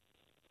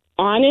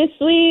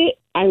 Honestly,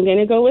 I'm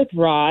gonna go with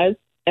Roz,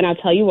 and I'll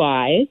tell you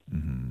why.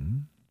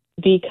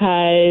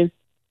 Because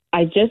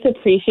I just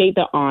appreciate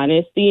the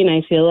honesty, and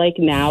I feel like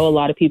now a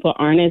lot of people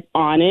aren't as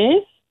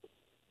honest.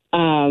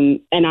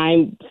 And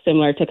I'm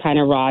similar to kind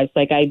of Roz.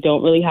 Like, I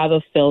don't really have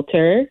a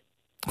filter,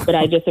 but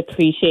I just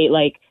appreciate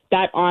like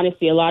that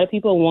honesty. A lot of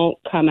people won't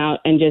come out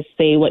and just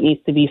say what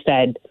needs to be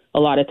said a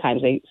lot of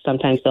times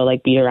they'll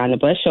like beat around the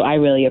bush. So I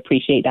really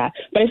appreciate that.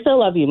 But I still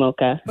love you,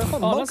 Mocha.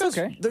 Mocha's,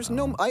 there's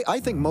no. I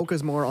think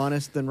Mocha's more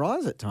honest than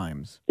Roz at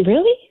times.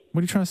 Really? What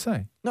are you trying to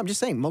say? No, I'm just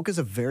saying Mocha's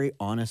a very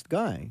honest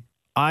guy.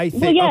 I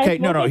think Well, yeah, okay,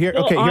 it's no, mostly here,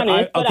 still okay, here,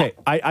 honest, but okay.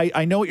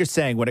 I know what you're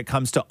saying when it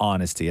comes to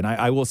honesty, and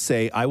I will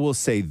say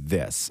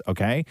this,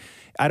 okay?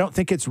 I don't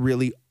think it's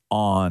really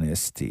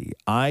honesty.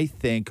 I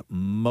think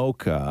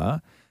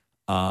Mocha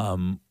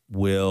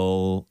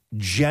will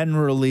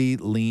generally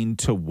lean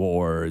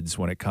towards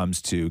when it comes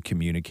to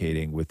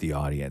communicating with the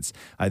audience.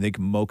 I think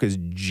Mocha's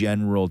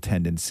general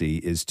tendency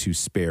is to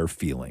spare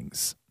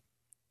feelings.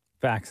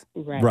 Facts.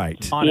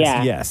 Right. Honest.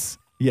 Yeah. Yes.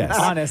 Yes.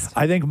 Honest.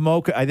 I think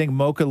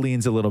Mocha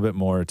leans a little bit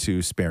more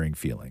to sparing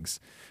feelings,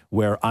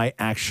 where I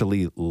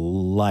actually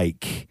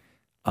like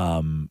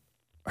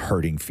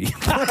hurting feelings.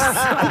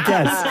 I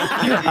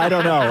guess. I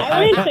don't know. I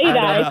wouldn't say that.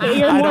 I'd say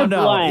you're more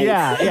blunt.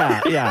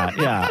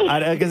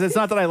 Yeah. Because it's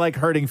not that I like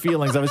hurting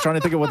feelings. I was trying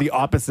to think of what the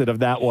opposite of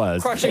that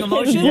was. Crushing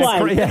emotions?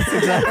 Yes,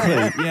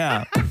 exactly.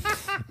 Yeah.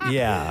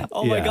 Yeah.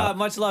 Oh my yeah. God.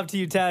 Much love to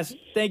you, Tash.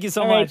 Thank you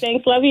so All much. right,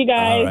 thanks. Love you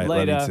guys. All right,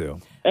 Later. love you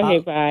too. Okay,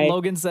 bye.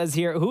 Logan says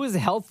here, who is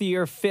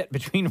healthier fit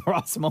between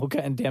Roz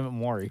Mocha and Dammit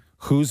Maury?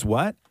 Who's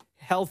what?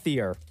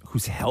 Healthier.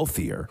 Who's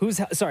healthier?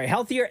 Sorry,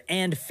 healthier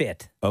and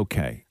fit.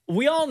 Okay.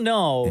 We all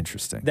know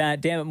Interesting.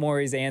 that Dammit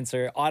Maury's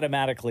answer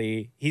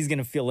automatically, he's going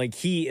to feel like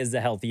he is the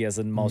healthiest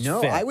and most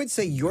No, fit. I would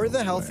say you're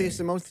the healthiest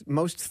and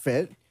most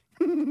fit.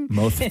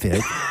 Most fit.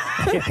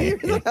 You're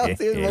the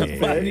healthiest and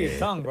most Bite fit. your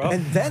tongue, bro.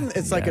 And then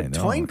it's like Yeah, a I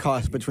know. coin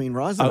toss between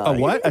Roz and A I.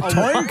 what? A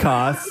coin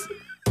toss?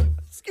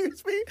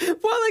 Excuse me.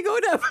 While I go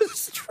to have a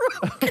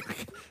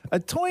stroke. A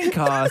coin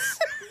toss?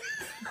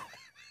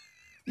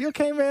 You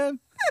okay, man?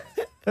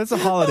 That's the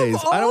holidays.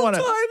 I don't want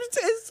to.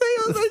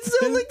 It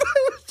sounds like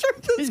I was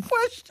tricked this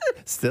question.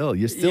 Still,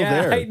 you're still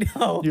yeah, there. I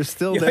know. You're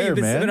still Yo, there, you've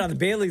been man. sipping on the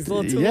Bailey's a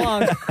little too Yeah.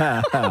 long.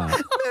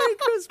 Merry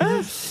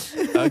Christmas.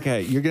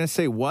 Okay, you're gonna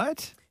say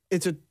what?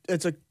 It's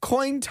a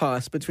coin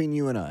toss between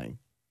you and I.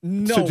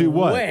 No To do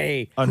what?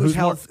 way. On Who's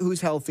more-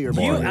 healthier?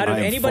 You, Maury? out of I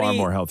am anybody, far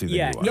more healthy than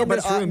yeah, you are. in No, but,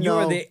 this room, you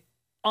are no. the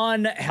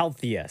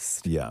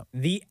unhealthiest. Yeah.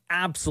 The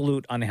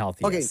absolute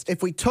unhealthiest. Okay,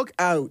 if we took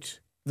out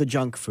the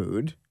junk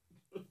food,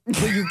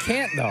 But you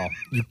can't, though.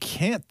 You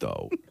can't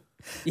though.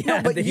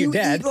 Yeah, but then you you're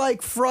dead. eat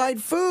like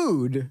fried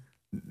food.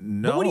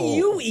 No. But what do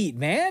you eat,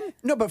 man?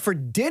 No, but for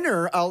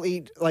dinner, I'll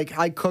eat like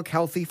I cook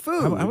healthy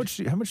food.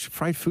 How much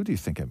fried food do you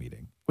think I'm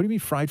eating? What do you mean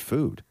fried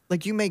food?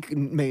 Like you make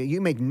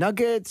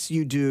nuggets.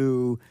 You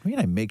do. I mean,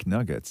 I make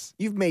nuggets.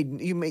 You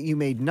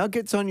made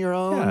nuggets on your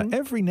Yeah, own.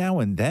 every now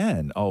and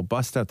then I'll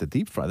bust out the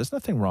deep fry. There's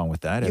nothing wrong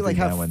with that. You every like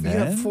now have and you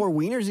then. have 4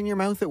 wieners in your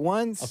mouth at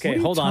once. Okay, What are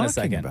you hold on a talking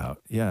second.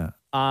 About? Yeah.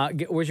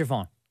 Where's your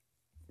phone?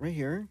 Right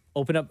here.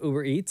 Open up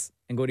Uber Eats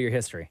and go to your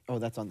history. Oh,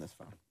 that's on this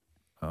phone.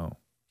 Oh.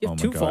 You have oh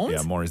my two God. phones?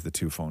 Yeah, Maury's the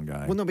 2-phone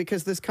guy. Well, no,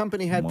 because this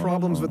company had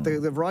problems with the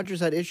Rogers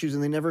had issues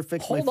and they never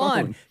fixed my Hold phone.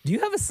 on. Do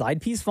you have a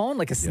side piece phone,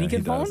 like a sneaking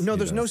he phone? does. No, He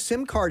there's no does.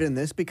 SIM card in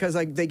this because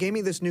they gave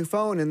me this new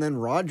phone and then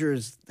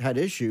Rogers had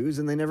issues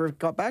and they never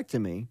got back to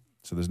me.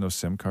 So there's no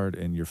SIM card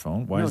in your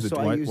phone? Why No, is it? so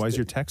I Why, used why is it-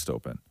 your text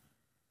open?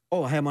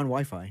 Oh, I am on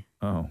Wi-Fi.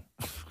 Oh,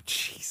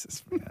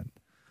 Jesus, man.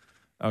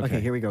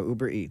 Okay, here we go.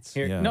 Uber Eats.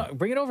 Here, Yeah. no,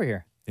 bring it over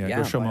here. Yeah,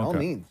 go show by all Mocha.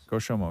 means. Go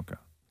show Mocha.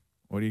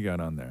 What do you got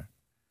on there?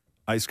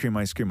 Ice cream,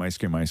 ice cream, ice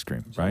cream, ice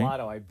cream. Right?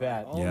 Gelato, I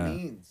bet. All Yeah.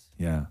 means.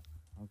 Yeah.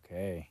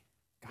 Okay.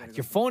 God,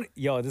 your phone,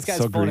 this guy's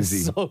So phone greasy.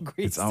 is so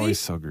greasy. It's always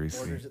so greasy.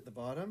 Orders at the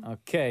bottom.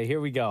 Okay, here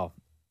we go.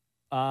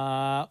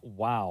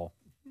 Wow.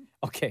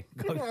 Okay.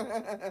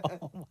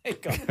 Oh my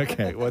God.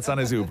 Okay, what's on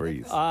his Uber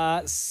Eats?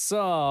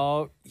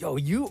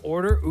 You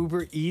order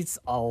Uber Eats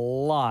a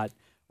lot.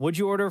 What'd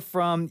you order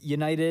from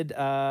United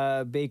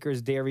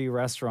Baker's Dairy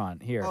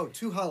Restaurant here? Oh,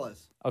 2 challahs.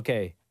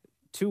 Okay.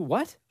 2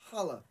 what?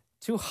 Challah.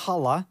 2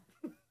 challah.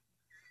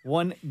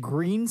 1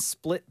 green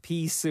split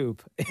pea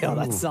soup. Ew,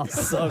 that sounds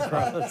so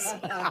gross.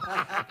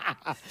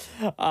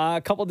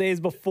 A couple days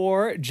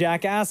before,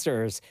 Jack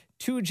Astor's.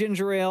 2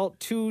 ginger ale,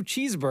 2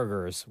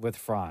 cheeseburgers with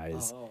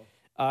fries.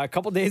 A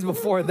couple days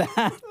before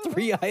that,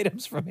 3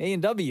 items from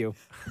A&W.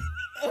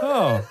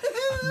 Oh.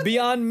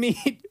 Beyond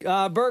Meat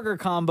burger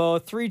combo,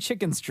 3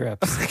 chicken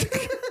strips.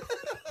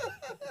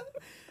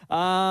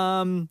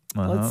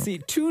 Let's see.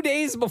 2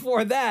 days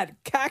before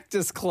that,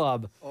 Cactus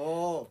Club.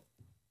 Oh.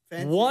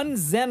 Fancy. 1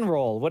 Zen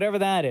roll, whatever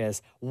that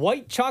is.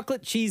 White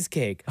chocolate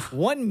cheesecake.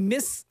 1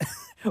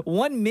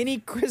 mini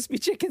crispy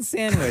chicken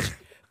sandwich.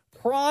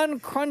 Prawn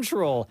crunch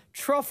roll.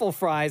 Truffle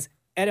fries.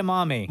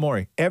 Edamame.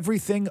 Maury,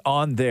 everything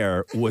on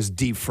there was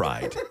deep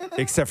fried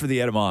except for the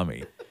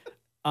edamame.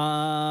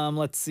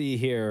 Let's see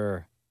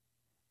here.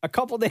 A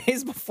couple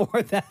days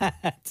before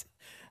that,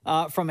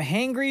 from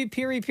Hangry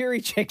Piri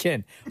Piri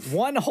Chicken,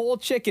 1 whole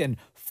chicken,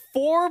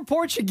 4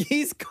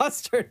 Portuguese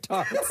custard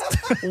tarts,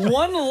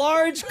 1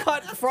 large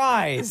cut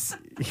fries.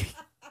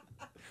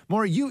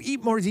 Maury, you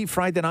eat more deep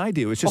fried than I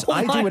do. It's just Oh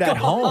I my do it at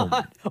home.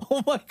 God.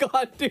 Oh my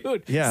God,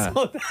 dude. Yeah.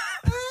 So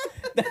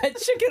that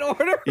chicken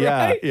order,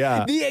 Yeah, right?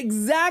 yeah. The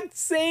exact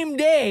same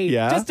day,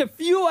 Yeah. just a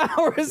few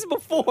hours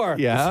before.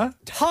 Yeah?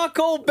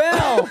 Taco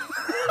Bell.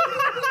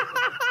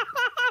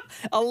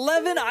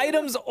 11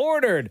 items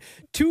ordered.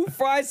 2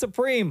 fries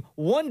supreme,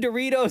 1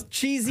 Doritos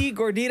cheesy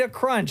gordita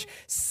crunch,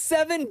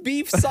 7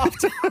 beef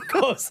soft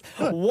tacos,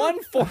 1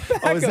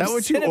 4-pack Oh, is that of what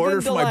you Cinnamon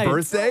ordered for my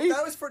Delights. birthday?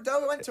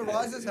 That went to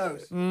Roz's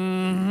house.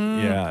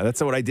 Yeah,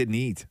 that's what I didn't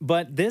eat.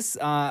 But this,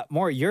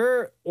 Maury,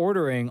 you're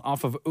ordering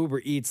off of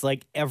Uber Eats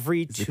like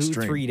every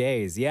 2-3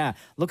 days. Yeah.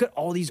 Look at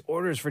all these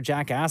orders for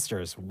Jack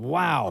Astor's.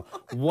 Wow.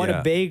 What Yeah.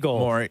 a bagel.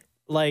 Maury,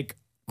 Like,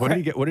 what did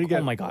you get? What did you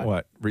get? Oh my God.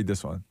 What? Read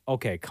this one.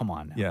 Okay, come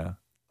on now. Yeah.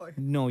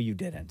 No, you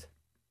didn't.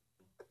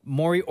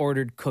 Maury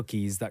ordered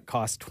cookies that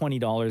cost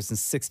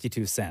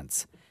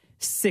 $20.62.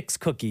 6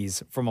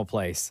 cookies from a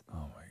place. Oh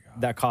my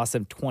God. That cost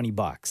him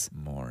 $20.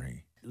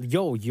 Maury.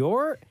 Yo,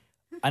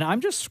 and I'm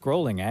just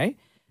scrolling, eh?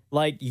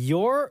 Like,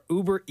 your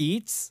Uber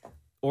Eats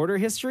order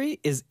history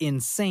is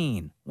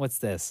insane. What's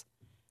this?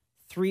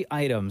 3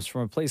 items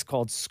from a place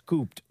called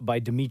Scooped by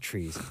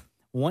Dimitri's.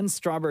 1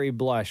 strawberry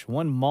blush,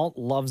 1 malt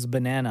loves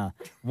banana,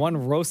 1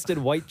 roasted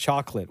white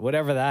chocolate,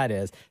 whatever that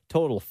is.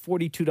 Total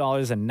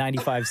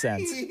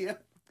 $42.95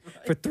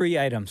 for 3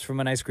 items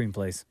from an ice cream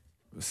place.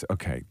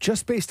 Okay,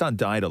 just based on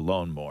diet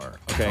alone, more.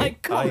 Okay,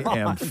 Like, come I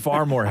am on.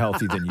 far more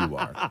healthy than you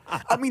are.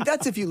 I mean,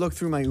 that's if you look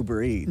through my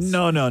Uber Eats.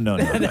 No.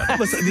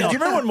 Listen, do you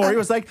remember when Maury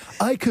was like,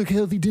 "I cook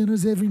healthy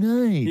dinners every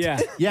night"? Yeah.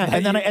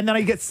 And then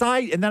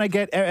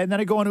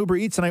I go on Uber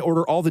Eats and I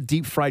order all the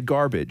deep fried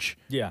garbage.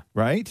 Yeah.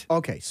 Right.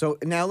 Okay, so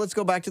now let's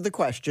go back to the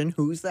question: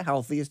 who's the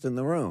healthiest in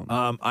the room?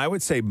 I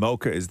would say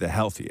Mocha is the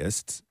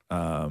healthiest.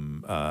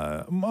 Sham.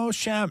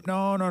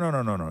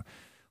 No.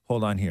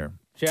 Hold on here.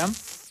 Sham?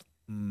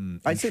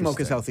 I'd say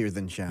Mocha's interesting. healthier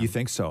than Sham. You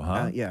think so,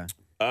 huh? Yeah.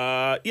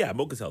 Yeah,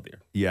 Mocha's healthier.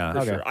 Yeah. For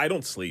Okay. sure. I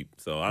don't sleep,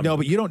 so I'm No,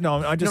 but you don't know.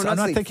 I'm not not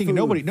sleep, thinking food-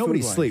 nobody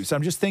food-wise. sleeps.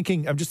 I'm just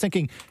thinking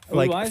like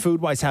Food-wise?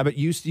 food-wise habit.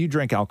 You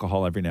drink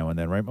alcohol every now and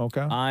then, right,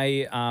 Mocha?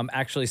 I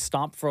actually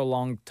stopped for a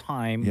long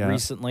time Yeah.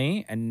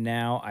 recently, and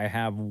now I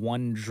have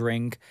 1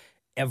 drink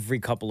every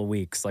couple of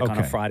weeks, like on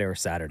a Okay. Friday or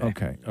Saturday.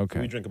 Okay.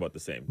 We drink about the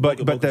same.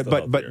 But Mocha's still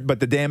healthier.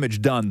 the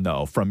damage done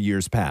though from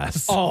years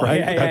past. Oh, right?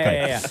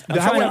 yeah. I'm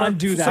trying to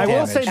undo that I will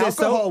damage. say this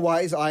though.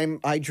 Alcohol-wise,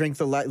 I drink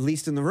the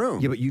least in the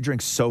room. Yeah, but you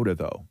drink soda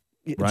though.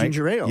 Right?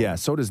 Ginger ale. Yeah,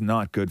 soda's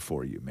not good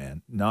for you,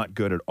 man. Not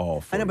good at all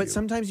for I know, you. but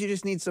sometimes you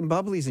just need some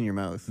bubblies in your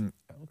mouth.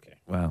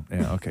 Well,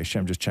 yeah, okay.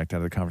 Shem just checked out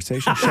of the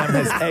conversation. Shem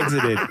has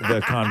exited the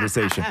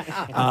conversation.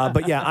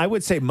 But yeah, I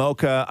would say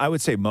Mocha.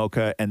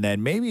 And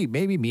then maybe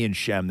me and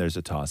Shem. There's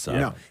a toss up.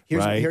 No,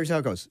 here's how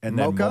it goes. And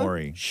Mocha, then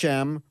Maury.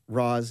 Shem,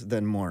 Roz,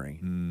 then Maury.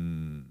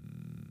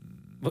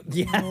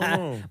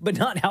 Yeah, but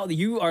not healthy.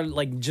 You are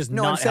like just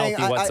No, not I'm saying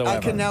healthy whatsoever. I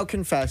can now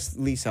confess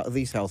least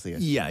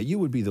healthiest. Yeah, you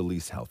would be the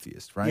least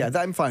healthiest, right? Yeah,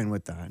 I'm fine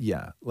with that.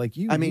 Yeah, like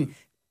you. I mean,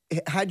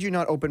 had you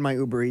not opened my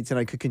Uber Eats and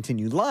I could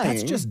continue lying,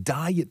 that's just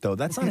diet though.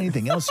 That's not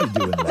anything else you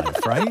do in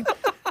life, right?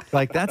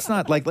 Like that's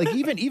not like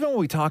even when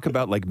we talk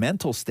about like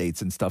mental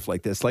states and stuff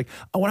like this, like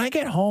when I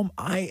get home,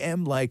 I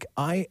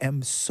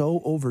am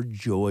so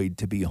overjoyed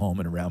to be home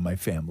and around my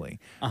family,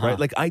 right?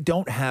 Like I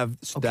don't have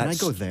that. Can I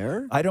go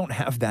there? I don't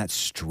have that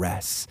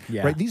stress,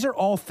 Yeah. right? These are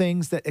all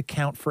things that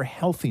account for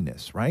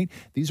healthiness, right?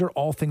 These are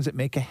all things that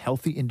make a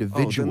healthy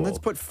individual. then let's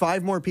put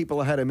 5 more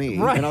people ahead of me,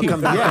 Right. and I'll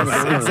come back. Yes, into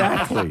the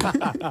room.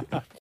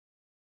 exactly.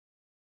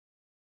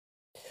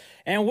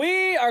 And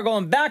we are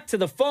going back to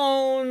the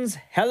phones.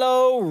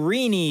 Hello,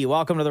 Rini.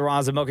 Welcome to the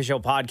Roz and Mocha Show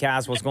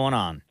podcast. What's going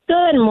on?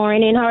 Good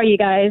morning. How are you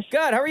guys?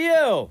 Good. How are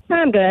you?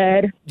 I'm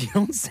good. You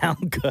don't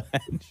sound good.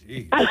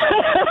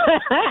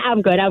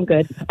 I'm good. I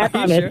Are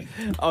promise. you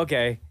sure?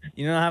 Okay.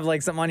 You don't have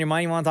like something on your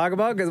mind you want to talk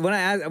about? Because when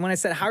I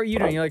said, how are you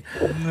doing? You're like,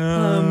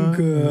 I'm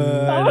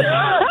good.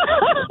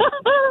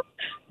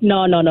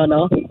 No.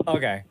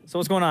 Okay. So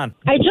what's going on?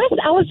 I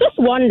was just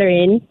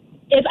wondering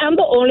if I'm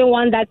the only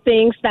one that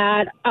thinks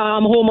that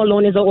Home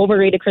Alone is an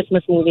overrated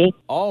Christmas movie.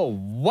 Oh,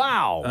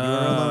 wow. You're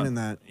alone in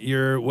that.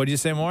 What do you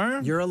say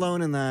more? You're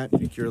alone in that. I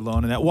think you're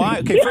alone in that. Why?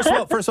 Okay,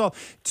 first of all,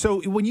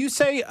 so when you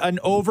say an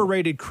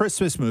overrated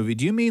Christmas movie,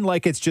 do you mean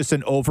like it's just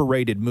an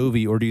overrated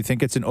movie, or do you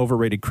think it's an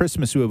overrated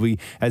Christmas movie,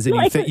 as in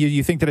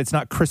you think that it's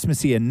not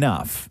Christmassy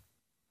enough?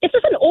 It's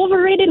just an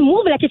overrated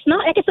movie. Like it's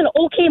not like it's an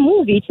okay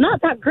movie. It's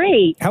not that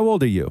great. How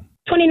old are you?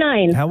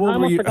 29. How I old were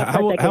almost you? forgot for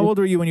a second. How old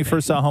were you when you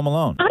first saw Home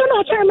Alone? I don't know.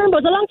 I can't remember.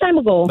 It was a long time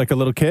ago. Like a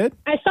little kid?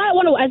 I saw it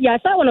when I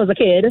was a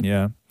kid.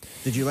 Yeah.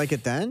 Did you like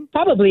it then?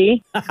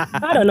 Probably.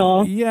 I don't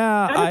know.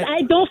 Yeah.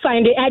 I don't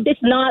find it. It's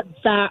not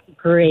that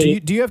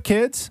great. Do you have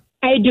kids?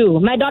 I do.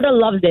 My daughter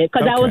loves it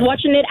because I was Okay.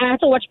 watching it. I had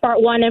to watch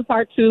part 1 and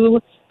part 2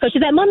 because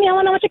she's like, "Mommy, I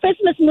want to watch a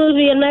Christmas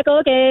movie." And I'm like,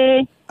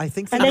 "Okay." I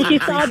think. And then she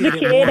saw the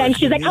kid and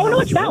she's like, "I want to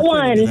watch that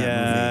one."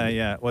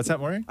 Yeah. What's that,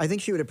 Maury? I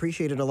think she would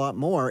appreciate it a lot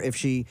more if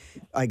she,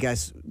 I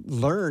guess,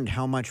 learned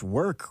how much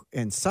work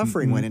and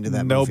suffering went into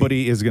that movie.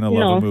 Nobody is going to love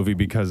No. a movie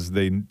because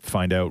they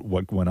find out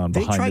what went on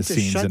They behind tried the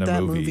to scenes shut in a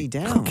that movie. movie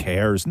down. Who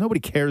cares? Nobody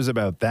cares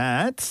about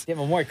that. Yeah,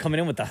 but Maury coming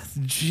in with the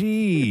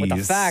Jeez. with the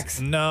facts.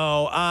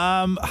 No,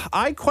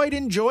 I quite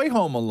enjoy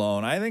Home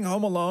Alone. I think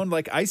Home Alone,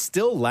 like I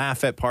still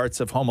laugh at parts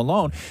of Home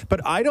Alone,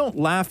 but I don't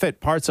laugh at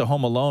parts of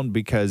Home Alone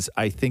because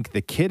I think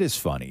the kid is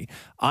funny.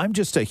 I'm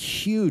just a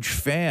huge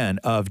fan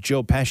of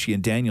Joe Pesci Pesci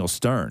and Daniel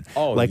Stern.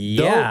 Oh, like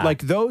yeah.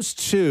 like those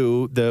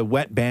two, the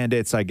Wet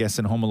Bandits, I guess,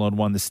 in Home Alone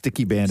 1, the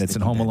Sticky Bandits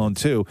in Home Alone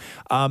 2.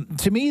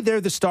 To me,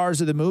 they're the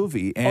stars of the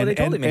movie. And, they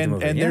totally made the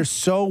movie, and yeah. they're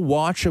so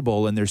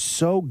watchable and they're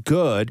so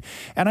good.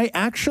 And I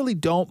actually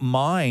don't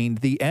mind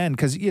the end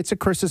because it's a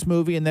Christmas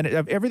movie and then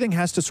everything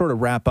has to sort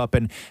of wrap up.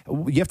 And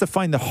you have to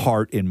find the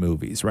heart in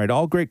movies, right?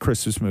 All great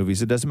Christmas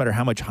movies, it doesn't matter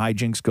how much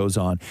hijinks goes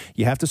on.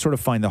 You have to sort of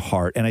find the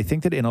heart. And I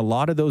think that in a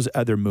lot of those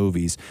other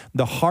movies,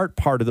 the heart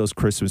part of those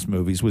Christmas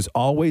movies was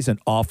always an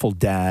awful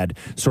dad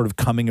sort of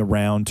coming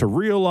around to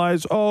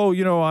realize, oh,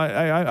 you know,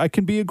 I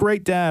can be a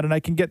great dad and I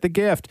can get the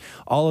gift,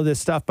 all of this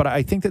stuff. But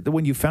I think that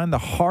when you found the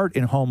heart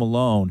in Home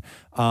Alone,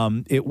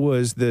 it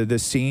was the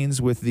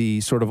scenes with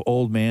the sort of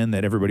old man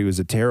that everybody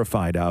was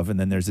terrified of, and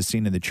then there's the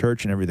scene in the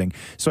church and everything.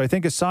 So I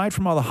think aside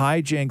from all the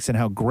hijinks and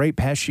how great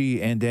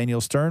Pesci and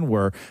Daniel Stern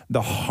were,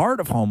 the heart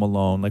of Home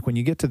Alone, like when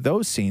you get to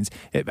those scenes,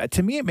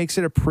 to me it makes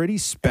it a pretty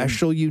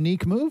special,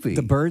 unique movie.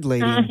 The bird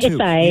lady Ah, too.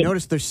 it's You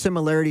notice there's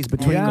similarities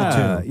between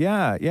the two.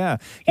 Yeah.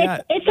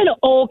 It's an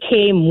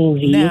okay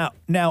movie.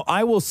 Now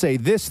I will say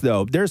this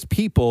though: there's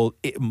people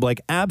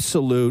like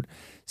absolute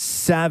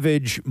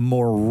savage,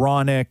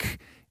 moronic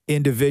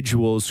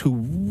individuals who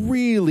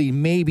really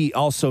maybe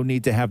also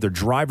need to have their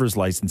driver's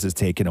licenses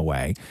taken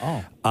away.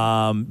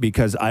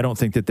 Because I don't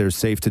think that they're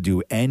safe to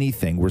do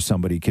anything where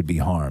somebody could be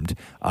harmed,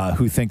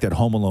 who think that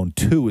Home Alone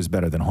 2 is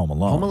better than Home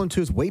Alone. Home Alone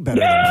 2 is way better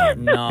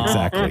than No.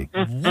 Exactly.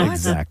 What?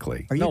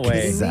 Exactly. Are you No kidding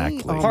way. me?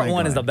 Exactly. Oh Part my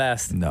 1 is God. the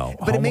best. No.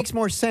 But it makes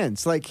more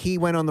sense. Like he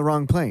went on the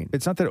wrong plane.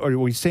 It's not that. Are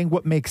we saying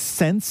what makes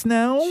sense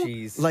now?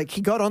 Jeez. Like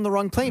he got on the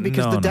wrong plane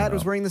because No, the no, dad no.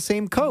 was wearing the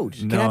same coat.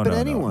 Can happen to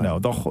anyone. No.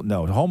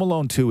 Home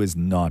Alone 2 is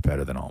not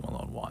better than Home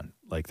Alone 1.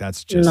 Like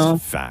that's just No.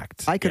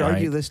 fact. I could right?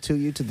 argue this to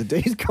you to the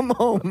days come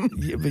home.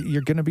 Yeah, but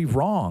you're going to be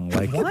wrong.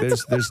 Like What?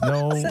 there's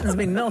no That sentence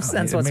made no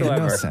sense it made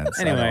whatsoever. no sense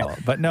at Anyway. all.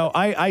 But no,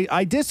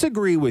 I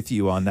disagree with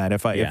you on that.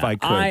 If I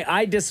could.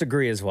 I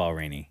disagree as well,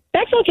 Rainey.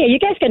 That's okay. You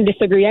guys can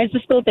disagree. I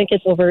just still think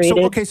it's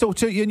overrated. So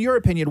in your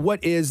opinion,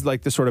 what is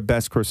like the sort of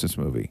best Christmas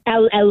movie?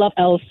 I love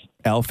Elf.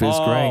 Elf is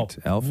great.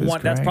 Elf is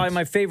great. That's probably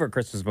my favorite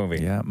Christmas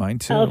movie. Yeah, mine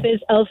too. Elf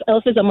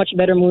is a much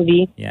better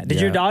movie. Yeah. Did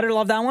your daughter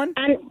love that one?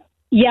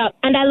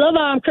 And I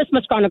love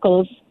Christmas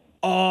Chronicles.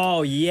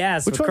 Oh,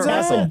 yes. Which with one's Kurt that?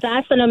 Russell.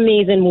 That's an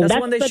amazing movie. That's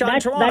when they shot in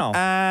Toronto on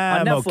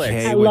I'm Netflix.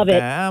 okay I with love it.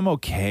 that. I'm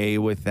okay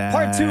with that.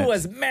 Part 2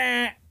 was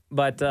meh.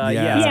 But Yeah.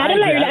 Yeah, I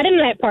didn't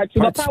like part 2,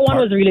 but part 1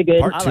 was really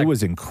good. Part 2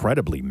 was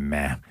incredibly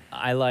meh.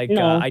 I like.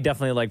 No. I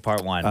definitely like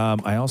part 1.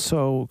 I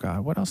also,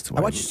 God, what else do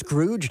I watched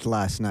Scrooged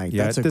last night.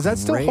 Yeah, That's does that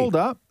still hold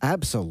up?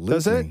 Absolutely.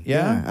 Does it?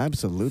 Yeah?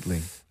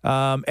 absolutely.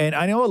 And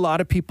I know a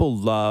lot of people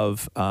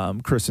love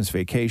Christmas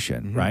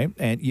Vacation, right?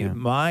 And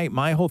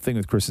my whole thing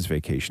with Christmas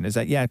Vacation is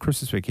that,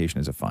 Christmas Vacation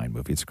is a fine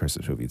movie. It's a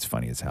Christmas movie. It's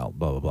funny as hell,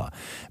 blah, blah, blah.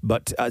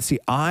 But see,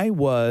 I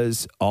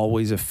was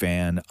always a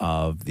fan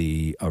of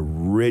the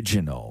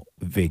original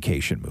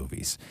Vacation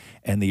movies.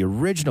 And the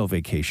original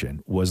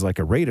Vacation was like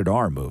a rated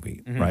R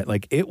movie, right?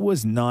 Like it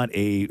was not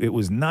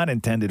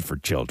intended for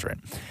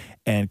children.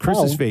 And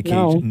Christmas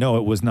Vacation, no,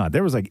 it was not.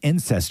 There was like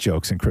incest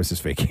jokes in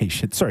Christmas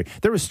Vacation. Sorry,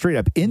 there was straight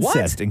up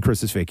incest in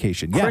Christmas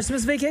Vacation. Yeah.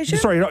 Christmas Vacation?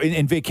 Sorry, no,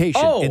 in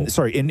Vacation. Oh. In The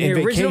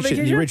Vacation, original the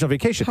Vacation? original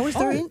Vacation. How is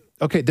there?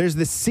 Okay, there's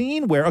the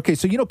scene where,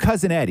 so you know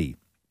Cousin Eddie,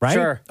 right?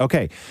 Sure.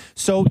 Okay,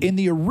 so in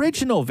the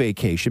original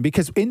Vacation,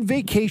 because in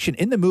Vacation,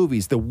 in the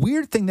movies, the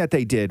weird thing that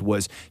they did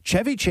was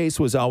Chevy Chase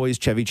was always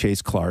Chevy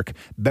Chase Clark.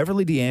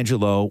 Beverly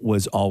D'Angelo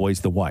was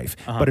always the wife.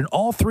 But in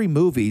all 3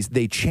 movies,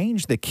 they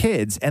changed the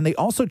kids, and they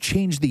also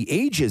changed the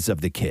ages of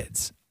the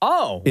kids.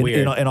 Oh, In,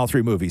 weird. in all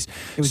 3 movies.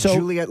 It was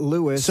Juliette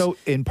Lewis. So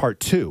in part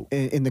 2.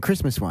 In the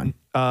Christmas one.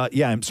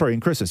 I'm sorry,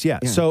 in Christmas, yeah.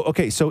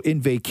 So in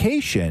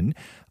Vacation,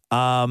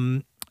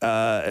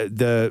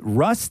 the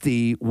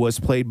Rusty was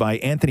played by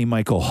Anthony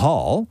Michael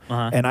Hall,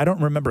 and I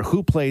don't remember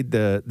who played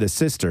the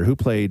sister, who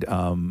played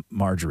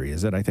Marjorie,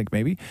 is it, I think,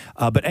 maybe?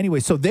 But anyway,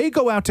 so they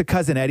go out to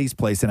Cousin Eddie's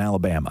place in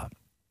Alabama.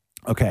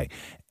 Okay.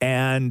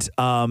 And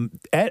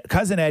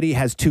Cousin Eddie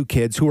has 2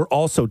 kids who are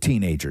also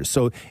teenagers.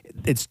 So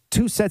it's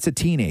 2 sets of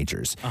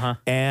teenagers.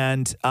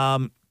 And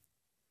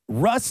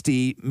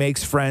Rusty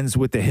makes friends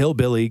with the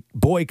hillbilly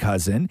boy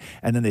cousin,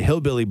 and then the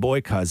hillbilly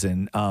boy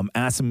cousin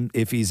asks him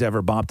if he's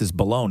ever bopped his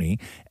baloney,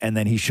 and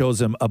then he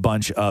shows him a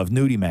bunch of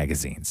nudie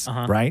magazines,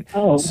 right?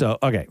 Oh. So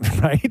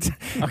right,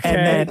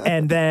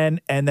 and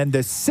then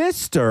the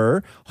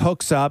sister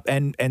hooks up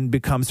and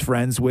becomes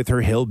friends with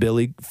her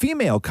hillbilly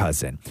female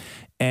cousin,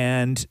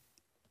 and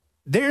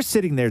they're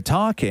sitting there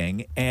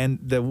talking, and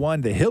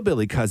the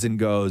hillbilly cousin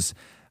goes,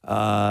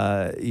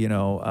 I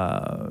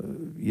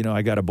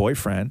got a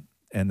boyfriend.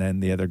 And then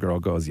the other girl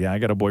goes, yeah, I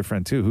got a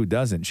boyfriend too. Who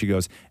doesn't? She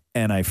goes,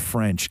 and I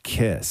French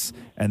kiss.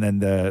 And then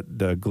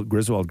the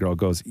Griswold girl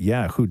goes,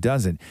 yeah, who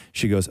doesn't?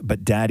 She goes,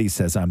 but Daddy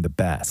says I'm the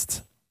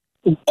best.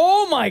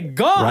 Oh my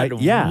God.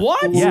 Right? Yeah.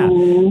 What?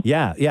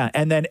 Yeah.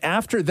 And then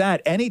after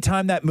that,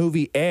 anytime that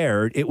movie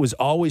aired, it was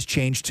always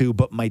changed to,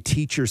 but my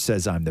teacher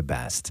says I'm the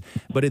best.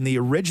 But in the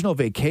original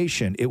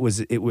Vacation, it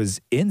was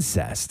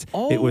incest.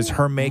 It was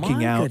her making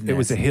my out. It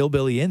was a goodness.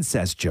 hillbilly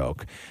incest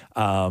joke.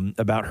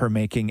 about her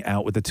making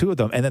out with the two of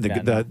them. And then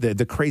Yeah,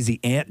 the crazy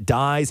aunt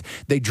dies.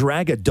 They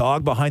drag a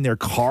dog behind their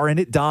car and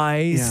it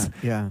dies.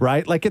 Yeah.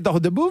 Right? Like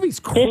the movie's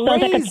crazy. This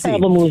sounds like a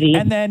terrible movie.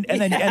 And then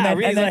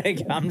Reed's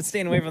like, I'm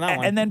staying away from that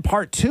one. And then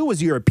part 2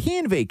 was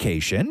European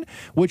Vacation,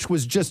 which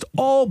was just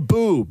all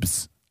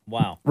boobs.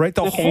 Wow. Right?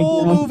 The Okay.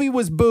 whole movie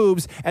was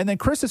boobs. And then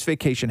Christmas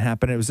Vacation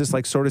happened. It was this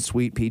like sort of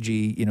sweet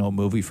PG,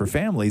 movie for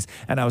families.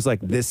 And I was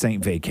like, this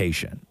ain't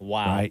Vacation.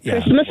 Wow. Right?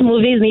 Yeah. Christmas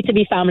movies need to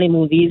be family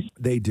movies.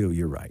 They do.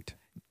 You're right.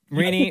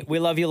 Rini, we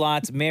love you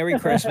lots. Merry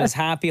Christmas.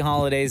 Happy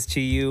holidays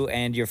to you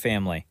and your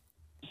family.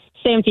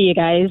 Same to you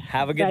guys.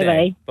 Have a good Bye-bye.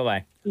 day.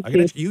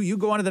 Bye-bye. You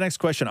go on to the next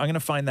question. I'm going to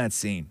find that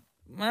scene.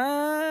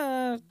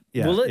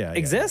 Will it yeah,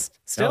 exist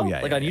still? Oh,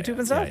 yeah, like yeah, on YouTube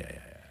and stuff? Yeah.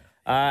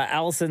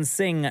 Allison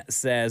Singh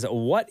says,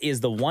 what is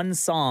the one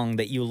song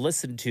that you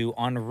listened to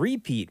on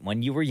repeat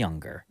when you were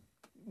younger?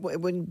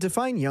 When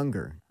define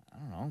younger. I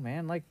don't know,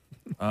 man. Like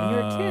when you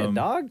were a kid,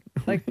 dog.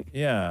 Like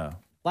yeah.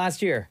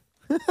 Last year.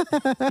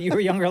 You were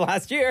younger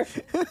last year.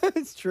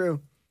 It's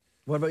true.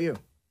 What about you?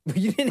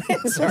 You didn't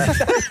answer.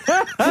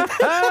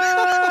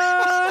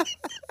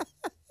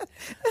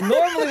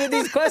 Normally with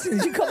these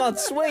questions, you come out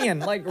swinging,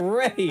 like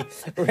ready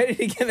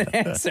to give an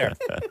answer.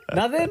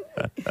 Nothing?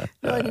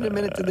 No, I need a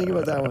minute to think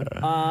about that one.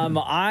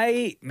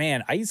 I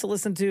used to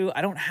listen to,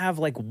 I don't have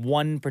like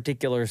one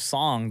particular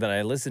song that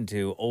I listen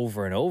to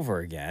over and over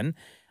again.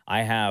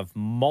 I have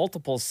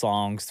multiple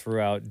songs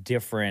throughout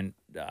different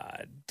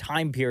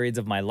time periods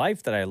of my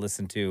life that I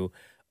listen to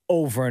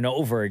over and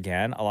over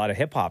again. A lot of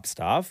hip hop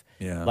stuff.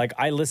 Yeah. Like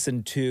I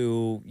listened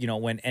to,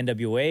 when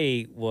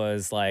NWA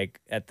was like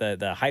at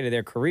the height of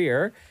their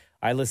career,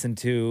 I listened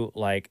to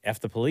like F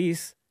the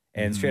Police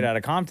and Straight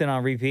Outta Compton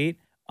on repeat.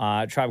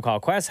 Tribe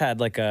Called Quest had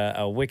like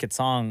a wicked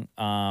song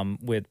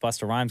with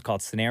Busta Rhymes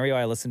called Scenario.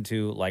 I listened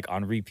to like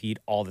on repeat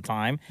all the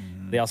time.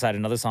 They also had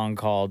another song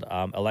called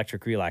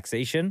Electric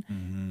Relaxation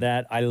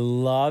that I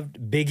loved.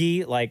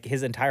 Biggie, like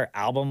his entire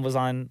album was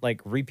on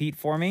like repeat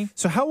for me.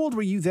 So how old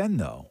were you then,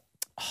 though?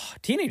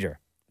 Teenager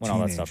when all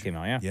that stuff came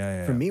out.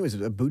 Yeah. For me, it was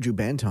Buju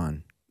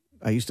Banton.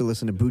 I used to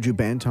listen to Buju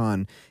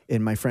Banton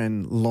and my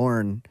friend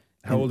Lorne.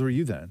 How old were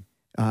you then?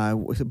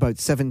 Was about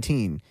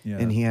 17. Yeah.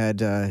 And he had,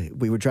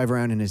 we would drive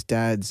around in his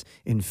dad's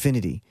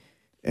Infinity.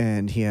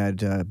 And he had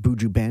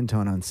Buju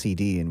Banton on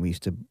CD, and we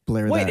used to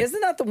blare that. Wait,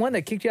 isn't that the one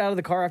that kicked you out of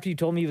the car after you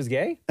told me he was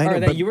gay? I know, or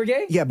that but- you were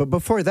gay? Yeah, but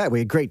before that, we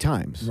had great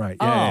times. Right.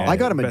 I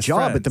got him a Best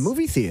job at the friends.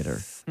 movie theater.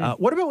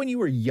 What about when you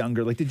were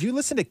younger? Like, did you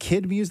listen to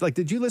kid music? Like,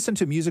 did you listen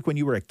to music when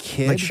you were a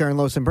kid? Like Sharon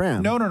Lowson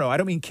Brown. No. I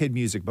don't mean kid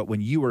music, but when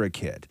you were a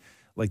kid.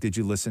 Like, did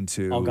you listen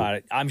to... Oh,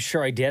 God. I'm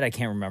sure I did. I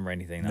can't remember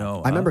anything, though.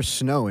 No. I remember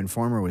Snow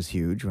Informer was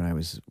huge when I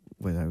was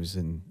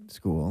in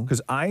school.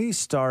 Because I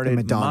started... And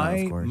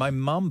Madonna, of course. My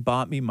mom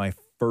bought me my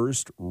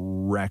first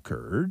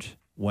record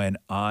when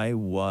I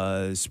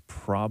was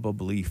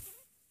probably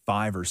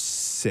 5 or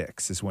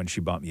 6 is when she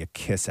bought me a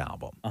Kiss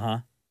album. Uh-huh.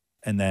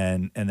 And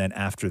then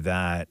after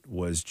that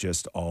was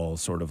just all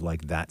sort of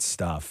like that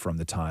stuff from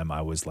the time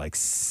I was like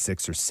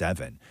 6 or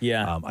 7.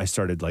 Yeah. I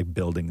started like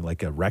building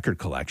like a record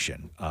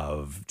collection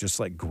of just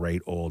like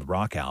great old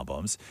rock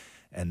albums.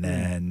 And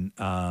then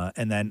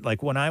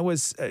like when I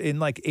was in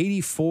like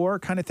 84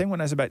 kind of thing, when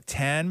I was about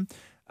 10,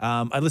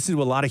 I listened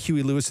to a lot of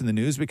Huey Lewis in the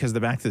News because of the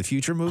Back to the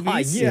Future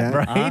movies. yeah.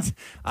 Right? Uh-huh.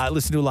 I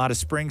listened to a lot of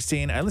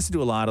Springsteen. I listened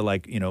to a lot of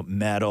like,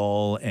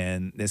 metal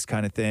and this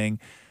kind of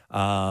thing.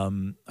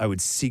 I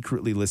would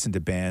secretly listen to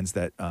bands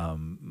that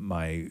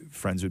my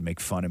friends would make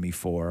fun of me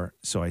for.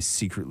 So I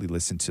secretly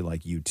listened to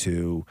like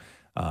U2.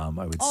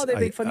 They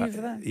make fun of you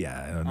for that?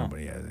 Yeah, I don't know, but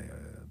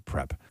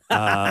prep. But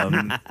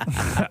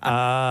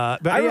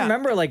I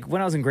remember like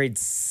when I was in grade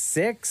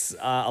 6,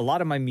 a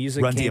lot of my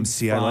music Run came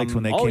DMC from... I liked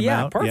when they oh, came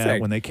yeah, out. Perfect. Yeah,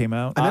 when they came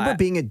out. I remember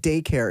being at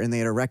daycare and they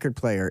had a record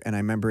player, and I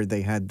remember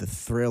they had the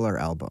Thriller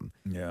album.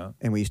 Yeah.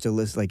 And we used to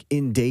listen like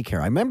in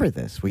daycare. I remember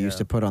this. We used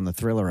to put on the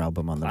Thriller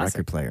album on the Classic.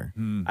 record player.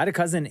 I had a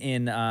cousin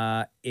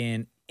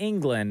in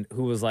England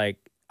who was like,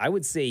 I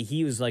would say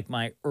he was like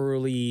my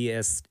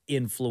earliest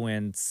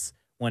influence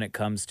when it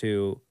comes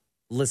to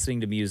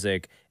listening to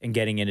music and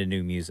getting into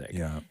new music.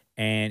 Yeah.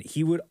 And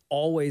he would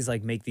always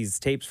like make these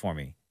tapes for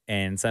me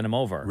and send them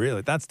over.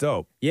 Really? That's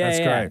dope. Yeah, That's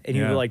yeah. great. And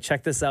he would Yeah. be like,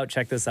 check this out,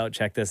 check this out,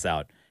 check this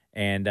out.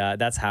 And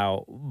that's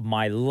how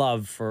my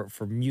love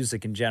for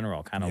music in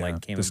general kind of Yeah,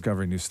 like came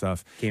discovering new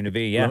stuff. Came to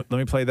be. Yeah. Let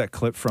me play that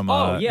clip from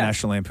yes.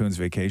 National Lampoon's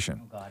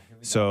Vacation. Oh God, here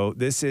we go. So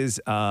this is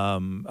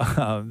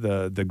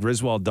the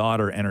Griswold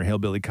daughter and her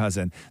hillbilly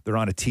cousin. They're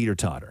on a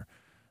teeter-totter.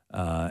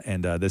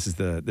 And this is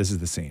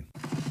the scene.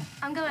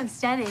 I'm going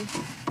steady,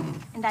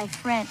 and I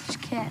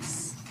French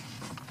kiss.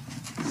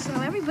 So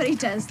everybody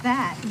does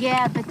that.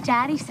 Yeah, but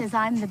Daddy says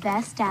I'm the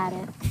best at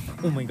it.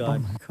 Oh my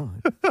God.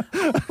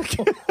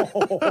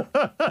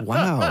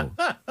 Wow.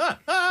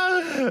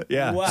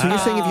 Yeah. So you're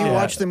saying if you Yeah.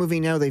 watch the movie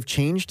now, they've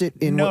changed it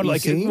in what you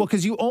like see? well,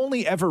 because you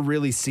only ever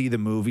really see the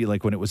movie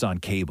like when it was on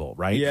cable,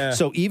 right? Yeah.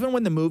 So even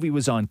when the movie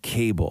was on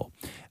cable,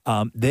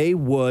 they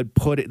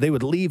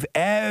would leave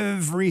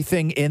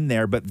everything in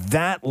there, but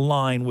that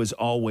line was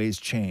always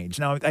changed.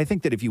 Now, I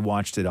think that if you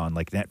watched it on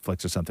like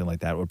Netflix or something like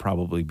that, it would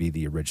probably be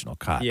the original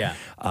cut. Yeah.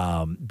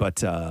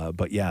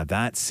 But yeah,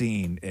 that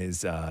scene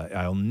is,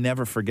 I'll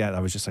never forget. I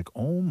was just like,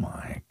 oh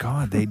my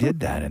God, they did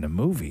that in a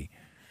movie.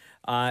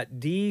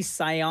 D.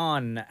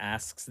 Sion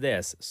asks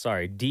this.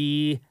 Sorry,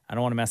 D. I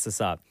don't want to mess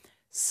this up.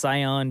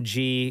 Sion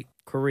G.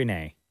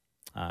 Kurine.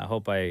 I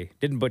hope I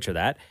didn't butcher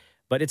that,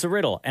 but it's a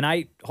riddle. And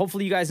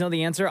hopefully you guys know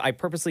the answer. I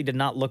purposely did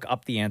not look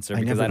up the answer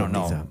because I don't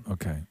know.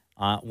 Okay.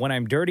 When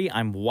I'm dirty,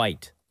 I'm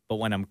white. But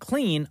when I'm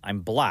clean, I'm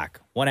black.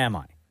 What am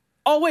I?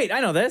 Oh, wait, I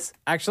know this,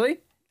 actually.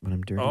 When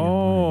I'm dirty.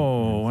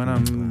 When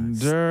I'm dirty.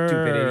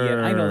 Stupid idiot.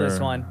 I know this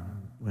one.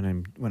 When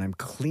I'm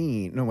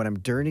clean. No, when I'm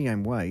dirty,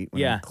 I'm white.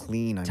 When I'm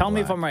clean, I'm Tell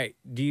me if black. I'm right.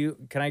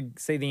 Can I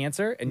say the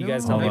answer? And you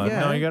guys tell Hold me. on.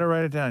 No, you got to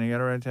write it down.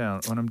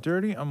 When I'm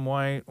dirty, I'm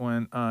white.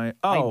 When I...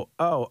 Oh.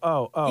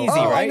 Easy,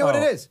 right? I know what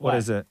it is. What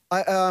is it? A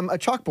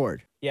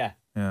chalkboard. Yeah.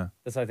 Yeah.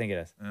 That's what I think it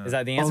is. Is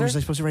that the answer? Oh, was I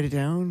supposed to write it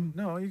down?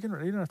 No, you don't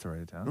have to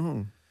write it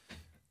down.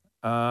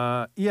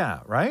 Oh. Yeah,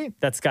 right?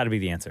 That's got to be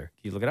the answer.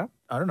 Can you look it up?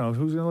 I don't know.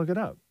 Who's going to look it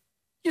up?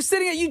 You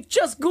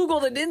just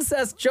Googled an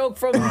incest joke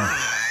from...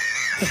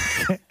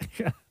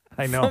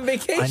 I know. From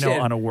vacation. I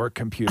know, on a work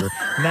computer.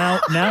 Now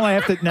I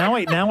have to. Now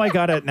I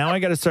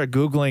gotta start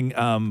Googling.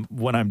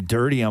 When I'm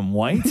dirty, I'm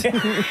white. Like,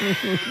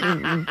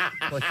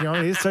 you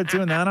want me to start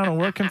doing that on a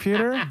work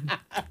computer?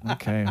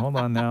 Okay, hold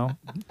on now.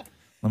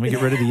 Let me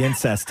get rid of the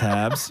incest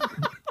tabs.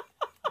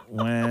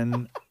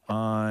 When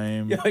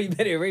I'm Yo, you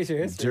better erase your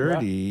history, bro.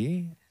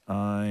 dirty,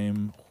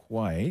 I'm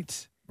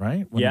white.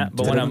 Right?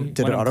 But when I'm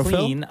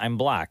clean, I'm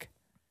black.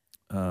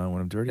 When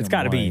I'm dirty, It's I'm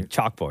got to be white.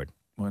 chalkboard.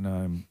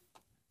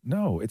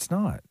 No, it's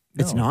not.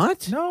 It's No.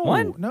 not? No.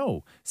 What?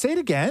 No. Say it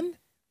again.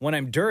 When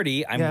I'm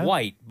dirty, I'm Yeah.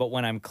 white. But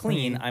when I'm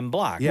clean, I'm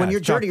black. Yeah, When you're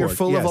dirty, you're chalkboard.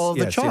 full of Yes, all of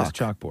the yes, chalk. Yes,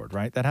 chalkboard,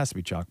 right? That has to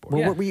be chalkboard.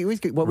 Well, what were you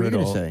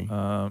going to say?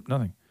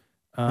 Nothing.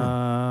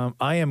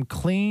 I am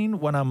clean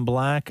when I'm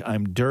black.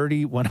 I'm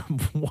dirty when I'm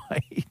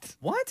white.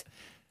 What?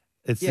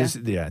 It's it's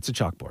a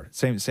chalkboard.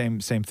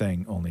 Same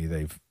thing. Only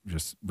they've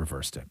just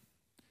reversed it.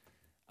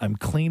 I'm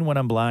clean when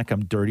I'm black.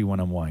 I'm dirty when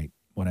I'm white.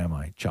 What am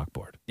I?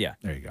 Chalkboard. Yeah.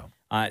 There you go.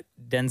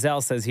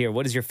 Denzel says here,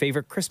 what is your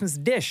favorite Christmas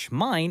dish?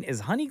 Mine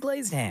is honey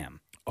glazed ham.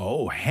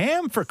 Oh,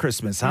 ham for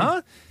Christmas,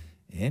 huh?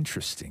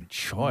 Interesting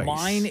choice.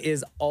 Mine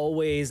is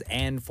always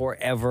and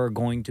forever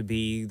going to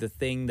be the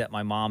thing that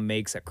my mom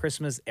makes at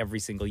Christmas every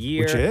single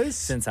year. Which is?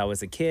 Since I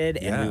was a kid,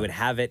 and Yeah. we would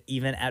have it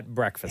even at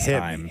breakfast Hit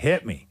time. me.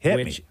 Hit me. Hit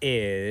me. Which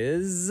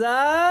is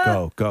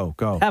Go.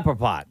 pepper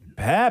pot.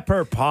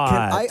 Pepper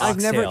pot.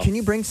 Can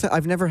you bring some?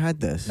 I've never had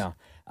this. No.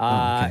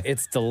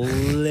 It's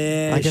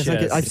delicious. I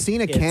guess I've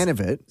seen a can of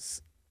it.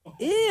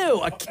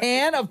 Ew, a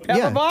can of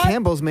pepper pot?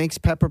 Campbell's makes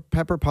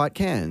pepper pot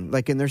can,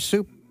 like in their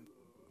soup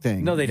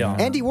thing. No, they don't.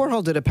 Andy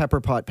Warhol did a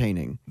pepper pot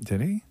painting.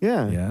 Did he?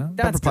 Yeah. Yeah.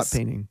 Pepper pot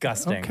painting.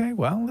 Disgusting. Okay,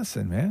 well,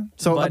 listen, man.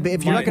 So But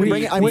if you're not going to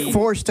bring it, I'm we-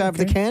 forced to have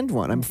the canned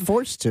one. I'm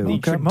forced to.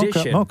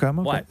 Mocha.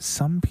 What?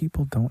 Some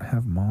people don't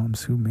have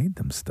moms who made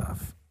them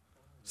stuff.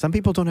 Some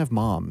people don't have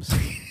moms.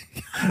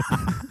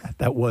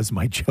 That was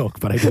my joke,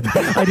 but I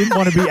didn't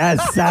want to be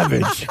as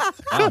savage.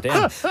 Oh,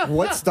 damn.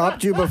 What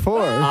stopped you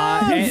before?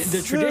 And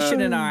the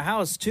tradition in our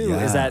house, too,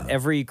 Yeah. is that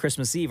every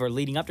Christmas Eve or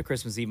leading up to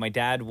Christmas Eve, my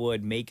dad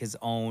would make his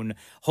own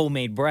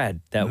homemade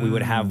bread that we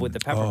would have with the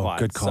pepper pot.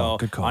 good call, So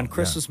good call, on yeah.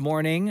 Christmas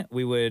morning,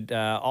 we would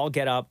all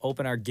get up,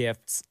 open our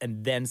gifts,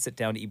 and then sit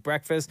down to eat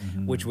breakfast,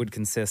 which would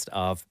consist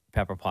of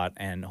pepper pot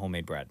and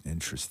homemade bread.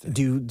 Interesting.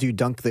 Do you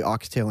dunk the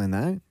oxtail in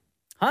that?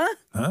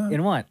 Huh?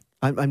 In what?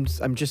 I'm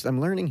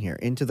learning here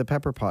into the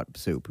pepper pot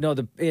soup. No,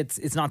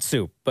 it's not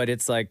soup, but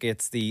it's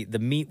the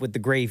meat with the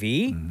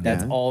gravy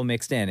that's all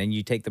mixed in, and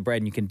you take the bread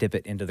and you can dip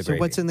it into the So gravy.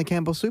 what's in the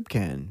Campbell soup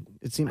can?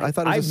 It seemed I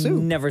thought it was a I've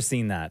soup. never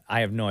seen that.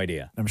 I have no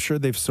idea. I'm sure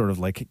they've sort of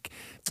like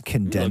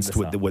condensed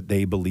Look this up. what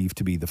they believe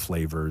to be the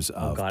flavors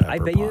Oh of God, I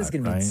pepper bet you this is pot,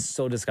 gonna be right?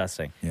 so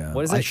disgusting. Yeah.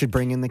 What is I it? should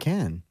bring in the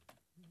can.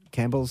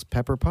 Campbell's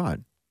pepper pot.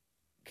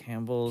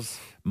 Campbell's.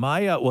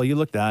 Well, you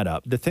look that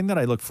up. The thing that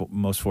I look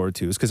most forward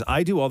to is because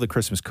I do all the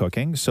Christmas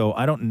cooking, so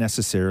I don't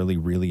necessarily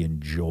really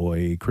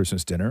enjoy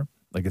Christmas dinner.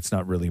 Like, it's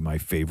not really my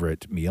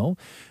favorite meal,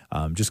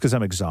 just because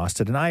I'm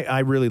exhausted. And I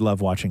really love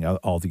watching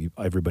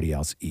everybody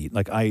else eat.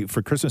 Like,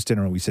 for Christmas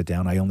dinner, when we sit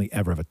down, I only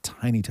ever have a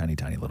tiny, tiny,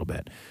 tiny little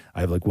bit. I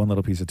have like one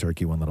little piece of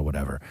turkey, one little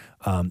whatever.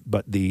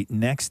 But the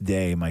next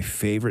day, my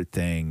favorite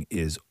thing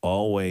is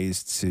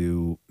always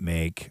to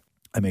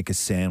I make a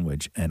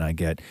sandwich and I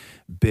get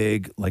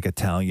big, like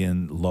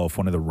Italian loaf,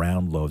 one of the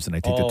round loaves, and I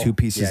take the two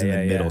pieces in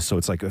the middle. So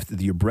it's like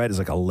your bread is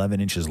like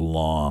 11 inches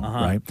long,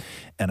 right?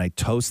 And I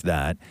toast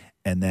that,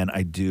 and then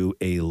I do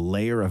a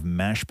layer of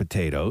mashed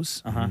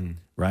potatoes,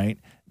 right?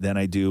 Then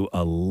I do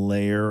a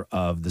layer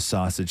of the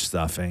sausage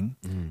stuffing.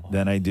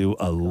 Then I do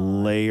a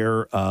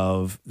layer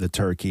of the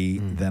turkey.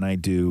 Then I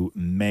do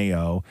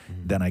mayo.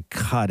 Then I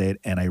cut it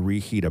and I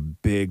reheat a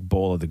big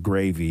bowl of the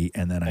gravy.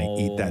 And then I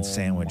eat that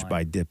sandwich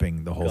by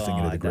dipping the whole thing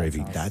into the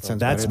gravy. That sounds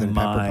better than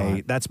pepper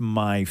pot. That's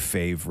my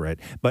favorite.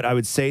 But I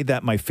would say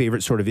that my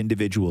favorite sort of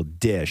individual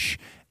dish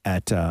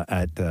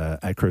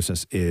at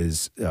Christmas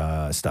is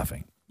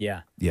stuffing.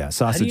 Yeah. Yeah, How do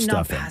sausage you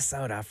not stuffing. pass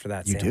out after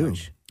that You do.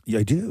 sandwich? Yeah,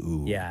 I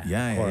do. Yeah, yeah, of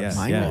yeah, course. yeah,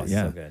 Mine yeah, was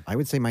yeah. so good. I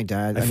would say my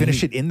dad. I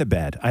finish it in the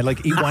bed. I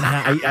like eat one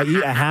half. I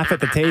eat a half at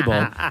the table.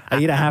 I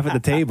eat a half at the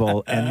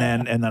table,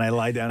 and then I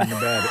lie down in the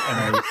bed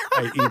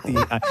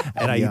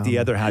and I eat the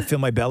other half. I fill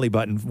my belly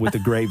button with the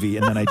gravy,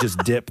 and then I just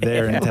dip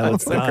there until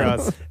it's So done.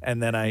 gross.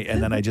 And then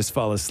I just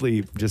fall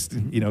asleep, just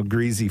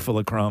greasy, full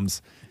of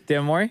crumbs.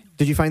 Dan Maury?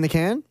 Did you find the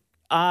can?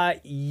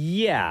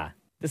 Yeah.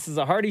 This is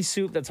a hearty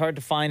soup that's hard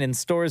to find in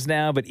stores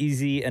now, but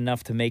easy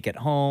enough to make at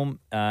home.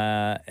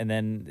 And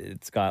then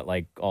it's got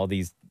like all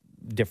these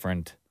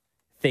different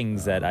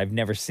things that I've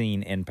never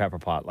seen in Pepper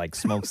Pot, like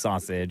smoked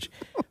sausage,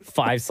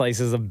 5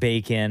 slices of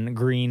bacon,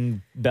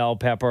 green bell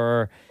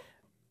pepper,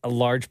 a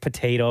large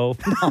potato.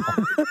 No,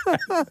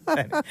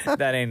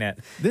 that ain't it.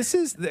 This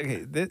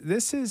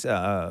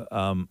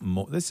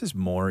is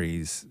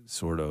Maury's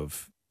sort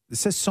of. This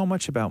says so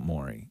much about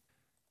Maury.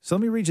 So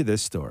let me read you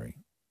this story,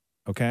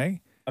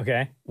 okay?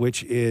 Okay.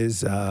 Which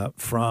is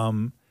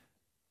from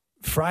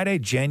Friday,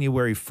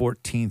 January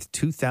 14th,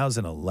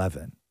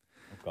 2011.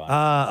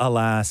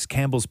 Alas,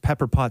 Campbell's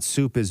Pepper Pot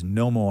soup is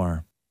no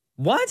more.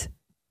 What?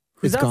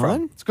 It's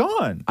gone? It's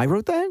gone. I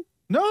wrote that?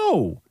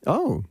 No.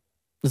 Oh.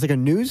 It's like a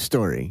news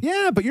story.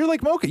 Yeah, but you're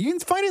like Mocha. You can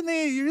find it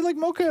you're like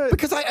Mocha.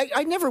 Because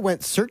I never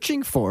went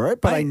searching for it,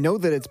 but I know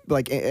that it's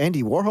like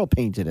Andy Warhol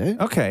painted it.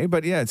 Okay,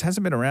 but yeah, it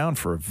hasn't been around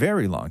for a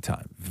very long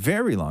time.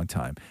 Very long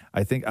time.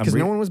 I think because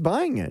no one was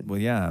buying it. Well,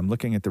 yeah, I'm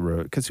looking at the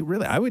road because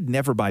really, I would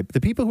never buy.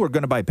 The people who are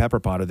going to buy Pepper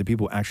Pot are the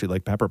people who actually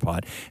like Pepper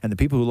Pot, and the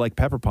people who like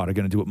Pepper Pot are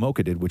going to do what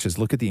Mocha did, which is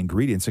look at the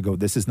ingredients and go,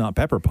 "This is not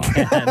Pepper Pot."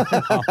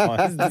 No,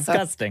 it's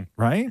disgusting.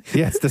 Right?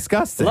 Yeah, it's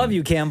disgusting. Love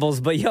you, Campbell's,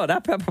 but yo,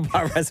 that Pepper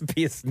Pot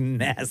recipe is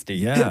nasty.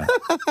 Yeah.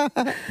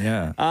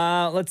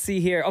 Yeah. Let's see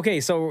here. Okay,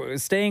 so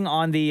staying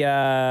on the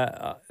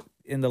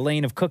in the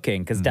lane of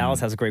cooking, because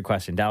Dallas has a great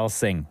question. Dallas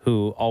Singh,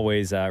 who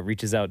always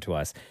reaches out to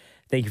us.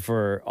 Thank you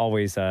for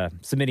always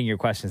submitting your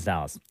questions,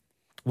 Dallas.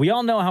 We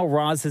all know how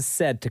Roz has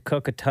said to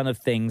cook a ton of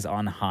things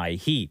on high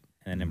heat,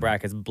 and in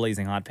brackets,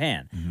 blazing hot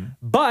pan.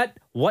 But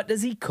what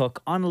does he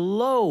cook on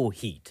low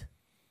heat?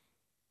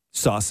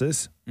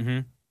 Sauces.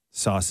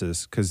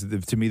 Sauces, because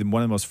to me,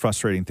 one of the most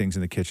frustrating things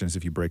in the kitchen is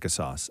if you break a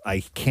sauce. I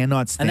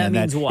cannot stand And that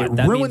means what? It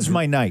That ruins means-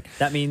 my night.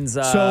 That means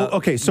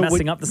so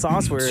messing up the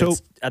sauce where so-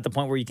 it's at the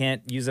point where you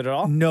can't use it at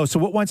all? No, so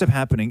what winds up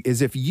happening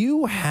is if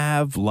you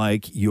have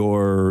like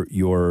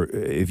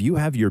if you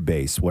have your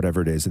base,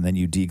 whatever it is, and then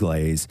you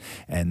deglaze,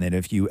 and then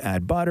if you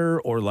add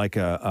butter or like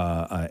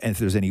and if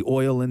there's any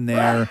oil in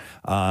there,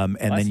 and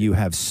then you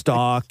have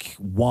stock,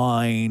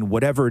 wine,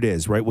 whatever it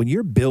is, right? When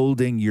you're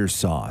building your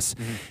sauce,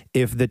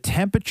 if the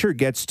temperature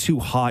gets too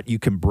hot, you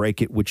can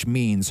break it, which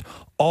means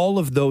all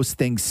of those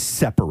things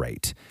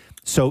separate.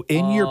 So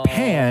in your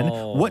pan,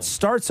 what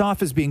starts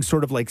off as being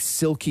sort of like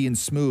silky and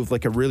smooth,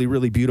 like a really,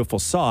 really beautiful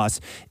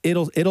sauce,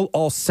 it'll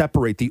all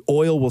separate. The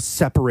oil will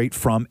separate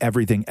from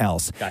everything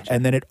else. Gotcha.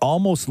 And then it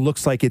almost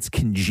looks like it's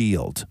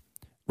congealed.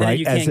 And Right?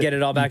 you can't get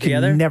it all back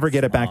together? You can never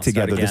get it back Oh, start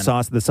together. The again.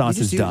 sauce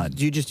is done.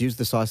 Do you just use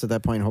the sauce at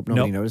that point and hope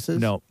nobody notices?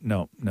 No,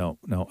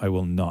 I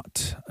will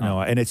not. No,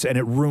 and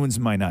it ruins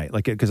my night.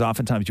 Like, because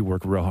oftentimes you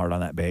work real hard on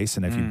that base,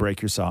 and if you break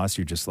your sauce,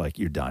 you're just like,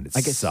 you're done. It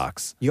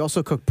sucks. You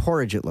also cook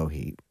porridge at low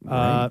heat.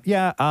 Right?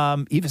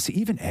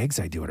 Even eggs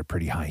I do at a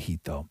pretty high heat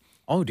though.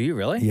 Oh, do you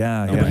really?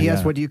 Yeah, But he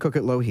asked, what do you cook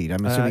at low heat?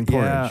 I'm assuming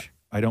porridge. Yeah,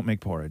 I don't make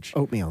porridge.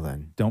 Oatmeal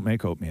then. Don't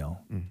make oatmeal.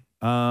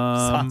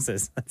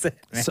 Sauces. That's it.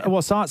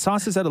 man.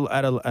 Sauces at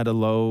a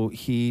low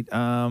heat.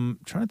 Trying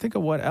to think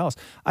of what else.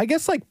 I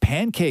guess like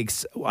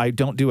pancakes. I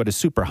don't do at a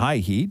super high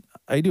heat.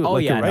 I do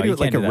it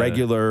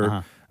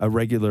a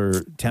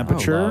regular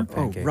temperature.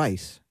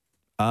 Rice.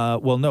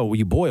 Well, no,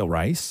 you boil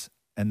rice.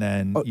 And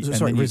then,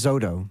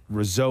 risotto.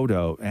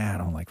 Risotto. I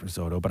don't like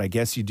risotto, but I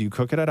guess you do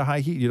cook it at a high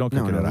heat. You don't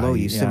cook it at a high low,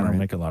 heat. you I simmer don't it.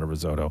 make a lot of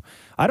risotto.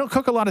 I don't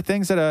cook a lot of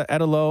things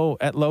at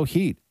low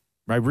heat.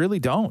 I really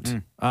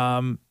don't.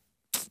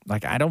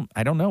 Like I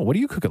don't know. What do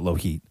you cook at low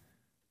heat?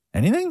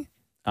 Anything?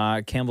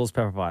 Campbell's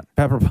Pepper Pot.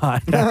 Pepper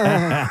Pot.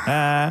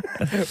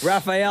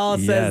 Raphael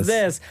says Yes.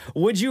 this: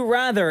 would you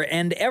rather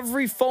end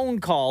every phone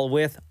call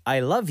with "I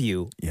love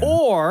you"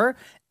 or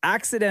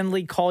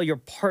accidentally call your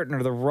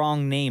partner the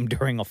wrong name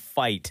during a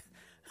fight?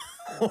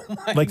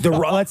 Like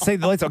let's say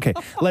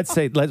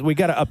we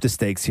got to up the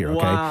stakes here. Okay,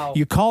 Wow.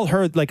 you call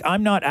her like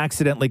I'm not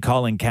accidentally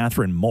calling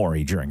Catherine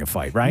Maury during a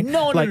fight, right?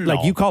 No.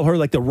 Like you call her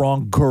like the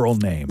wrong girl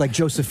name, like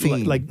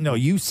Josephine. Like no,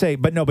 you say,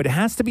 but it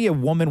has to be a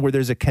woman where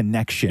there's a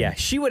connection. Yeah,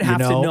 she would have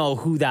to know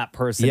who that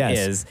person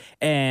is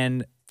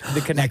and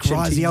the connection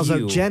Roz to yells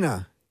you. out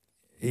Jenna.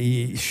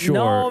 Sure.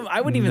 No, I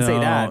wouldn't even say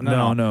that.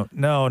 No.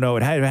 No. It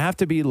would have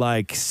to be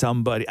like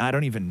somebody. I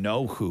don't even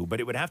know who,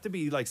 but it would have to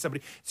be like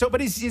somebody. So,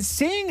 but is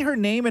saying her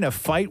name in a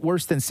fight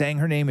worse than saying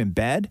her name in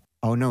bed?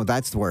 Oh no,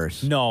 that's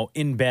worse. No,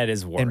 in bed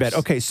is worse. In bed.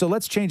 Okay, so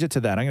let's change it to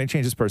that. I'm going to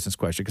change this person's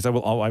question because I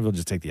will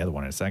just take the other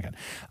one in a second.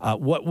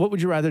 What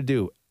would you rather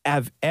do?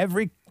 Have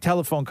every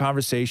telephone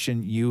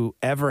conversation you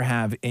ever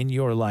have in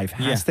your life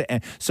has to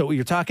end. So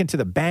you're talking to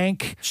the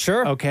bank.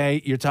 Sure.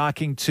 Okay. You're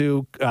talking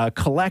to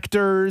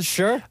collectors.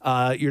 Sure.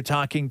 You're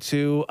talking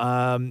to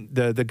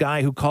the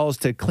guy who calls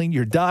to clean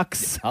your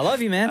ducks. I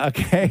love you, man.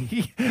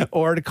 Okay.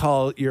 Or to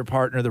call your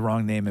partner the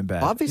wrong name in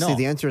bed. Obviously,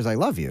 the answer is I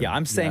love you. Yeah,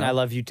 I'm saying I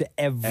love you to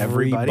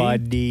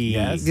everybody.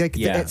 Yes.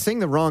 Like, saying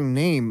the wrong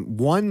name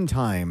one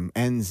time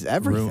ends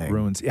everything.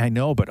 Ruins. I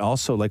know, but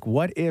also, like,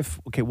 what if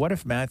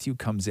Matthew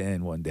comes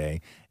in one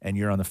day and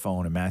you're on the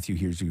phone and Matthew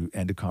hears you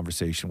end a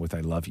conversation with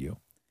 "I love you."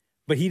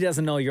 But he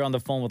doesn't know you're on the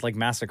phone with like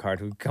MasterCard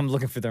who come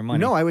looking for their money.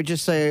 No, I would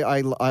just say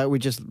I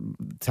would just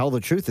tell the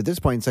truth at this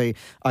point and say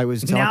I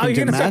was Now talking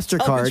to you're gonna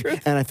start telling the MasterCard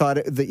truth? and I thought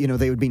that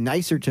they would be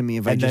nicer to me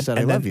if I just said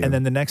I love you. And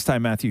then the next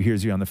time Matthew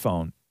hears you on the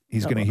phone,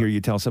 he's going to hear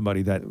you tell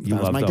somebody that you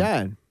was love my them.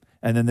 dad.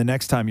 And then the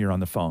next time you're on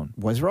the phone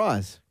was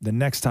Roz. The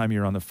next time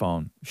you're on the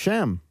phone,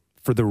 Shem.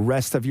 For the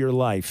rest of your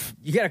life.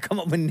 You got to come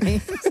up with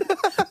names.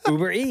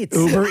 Uber Eats.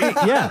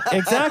 Yeah,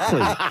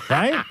 exactly.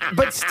 Right?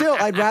 But still,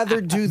 I'd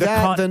rather do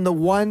that than the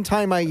one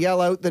time I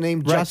yell out the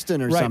name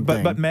Justin or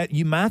something. But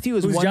Matthew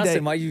is Who's one Justin? day.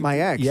 Why you? My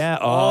ex. Yeah.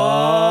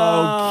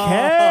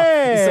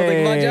 Okay. You still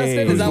think about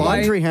Justin? Whose Is that why?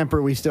 laundry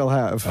hamper we still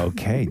have.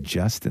 Okay,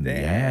 Justin.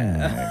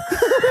 Yeah.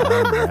 All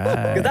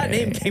right. Because that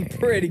name came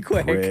pretty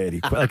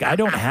quick. Like, I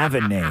don't have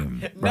a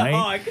name, right? No,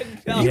 I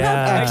couldn't tell.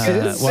 Yeah. I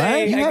couldn't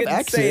say, You I have couldn't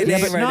exes. say a Yeah,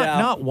 name but right now.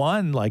 not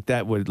one like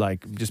that would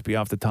like just be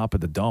off the top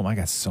of the dome. I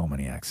got so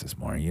many exes,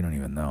 Maury. You don't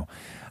even know.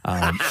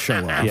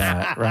 Show off.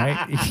 Yeah,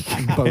 right?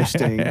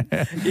 Boasting.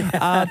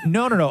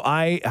 No.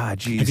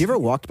 Geez. Have you ever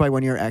walked by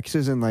one of your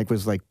exes and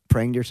was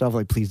praying to yourself,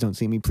 like, please don't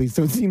see me, please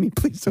don't see me,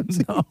 please don't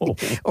see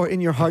me? Or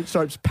in your heart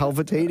starts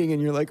palpitating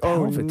and you're like,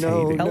 oh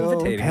no.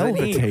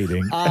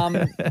 Palpitating.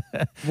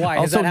 Why?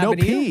 Has Also, that no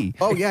happened to you? pee.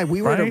 Oh yeah,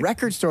 we were at a Right?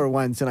 record store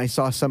once and I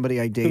saw somebody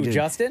I dated. Who,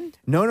 Justin?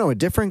 No, a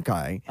different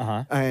guy.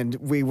 Uh-huh. And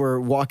we were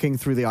walking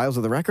through the aisles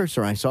of the record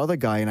store and I saw the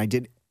guy and I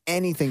did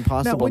anything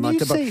possible when not you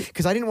to say-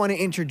 because I didn't want to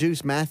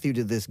introduce Matthew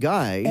to this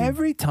guy.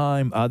 Every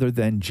time other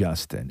than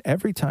Justin,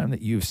 every time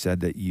that you've said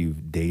that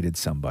you've dated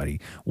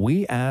somebody,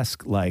 we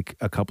ask like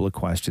a couple of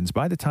questions.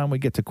 By the time we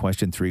get to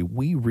question 3,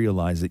 we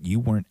realize that you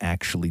weren't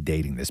actually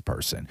dating this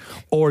person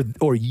or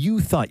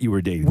you thought you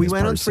were dating We this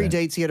went on person. 3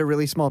 dates. He had a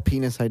really small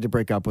penis. I had to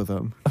break up with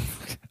him.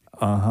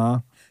 Uh-huh.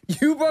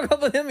 You broke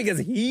up with him because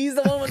he's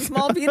the one with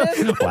small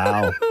penis?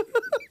 Wow.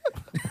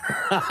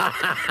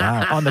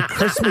 Wow. On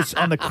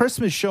the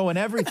Christmas show and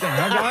everything,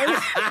 huh,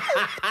 guys?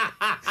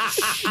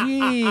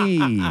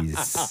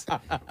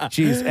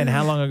 Jeez. And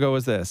how long ago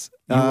was this?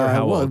 You were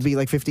how well, old? it'd be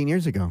like 15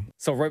 years ago.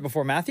 So right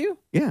before Matthew?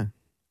 Yeah.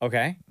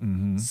 Okay.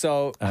 Mm-hmm.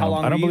 So how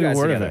long I don't were you believe guys a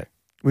word together? of it.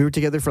 We were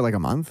together for like a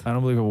month. I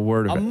don't believe a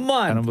word of A it.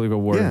 month? I don't believe a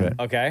word of Yeah. it.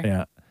 Okay.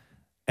 Yeah.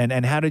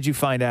 And how did you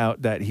find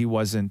out that he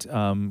wasn't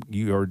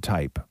your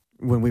type?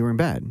 When we were in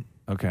bed.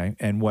 Okay.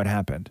 And what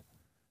happened?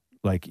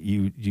 Like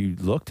you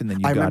looked and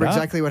then you I got remember up?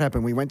 exactly what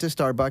happened. We went to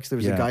Starbucks. There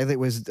was Yeah. a guy that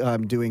was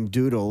doing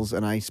doodles,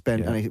 and I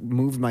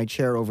moved my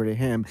chair over to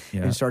him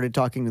Yeah. and started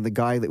talking to the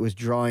guy that was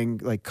drawing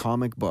like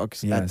comic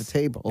books at the Yes.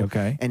 table.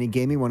 Okay. And he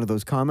gave me one of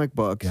those comic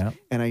books, Yeah.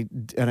 and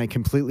I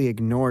completely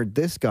ignored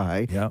this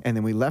guy. Yeah. And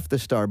then we left the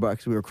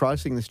Starbucks. We were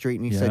crossing the street,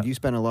 and he said, Yeah. "You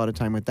spent a lot of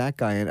time with that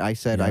guy," and I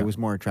said, Yeah. "I was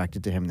more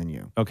attracted to him than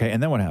you." Okay.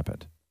 And then what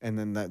happened? And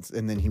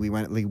then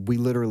we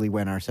literally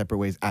went our separate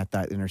ways at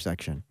that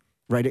intersection,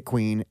 right at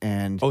Queen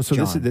and. Oh, so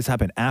John. this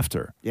happened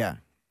after. Yeah.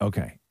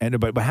 Okay. And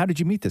but how did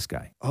you meet this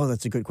guy? Oh,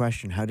 that's a good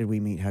question. How did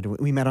we meet?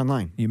 We met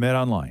online? You met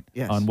online.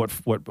 Yes. On what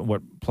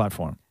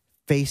platform?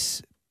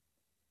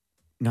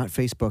 Not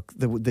Facebook.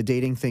 The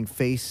dating thing.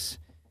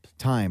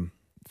 FaceTime.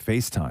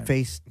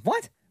 FaceTime.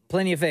 What?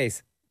 Plenty of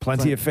face.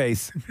 Plenty of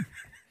face.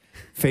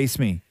 Face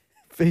me.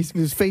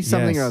 Face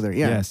something or other.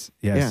 Yeah. Yes.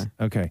 Yeah.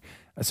 Okay.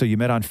 So you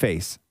met on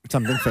Face.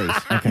 Something Face.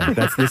 Okay.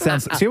 This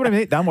sounds. See what I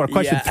mean? Now more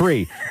question Yeah.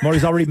 3.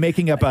 Maury's already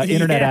making up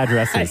internet Yeah,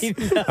 addresses. I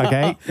know.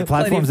 Okay.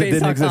 Platforms that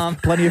didn't PlentyofFace.com.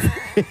 exist. Plenty of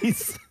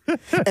Face.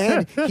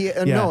 And he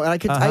Yeah. no, I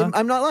could. Uh-huh.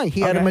 I'm not lying.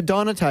 He had a Okay.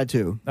 Madonna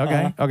tattoo.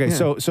 Okay. Okay.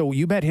 Yeah. So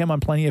you met him on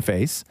Plenty of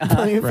Face.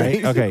 Plenty of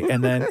Right. Face. Okay.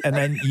 And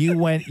then you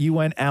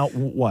went out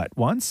what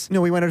once?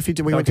 No, we went out a few.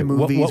 We went to Okay, what-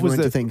 movies. what was we went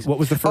the- to things. what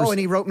was the first- Oh, and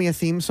he wrote me a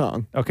theme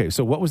song. Okay.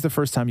 So what was the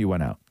first time you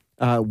went out?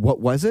 What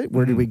was it?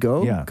 Where did we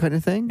go? Yeah. Kind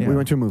of thing. Yeah. We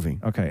went to a movie.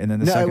 Okay. And then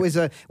the No, second. it was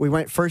we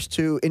went first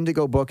to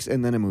Indigo Books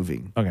and then a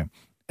movie. Okay.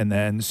 And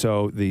then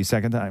so the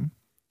second time.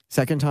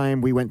 Second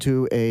time we went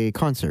to a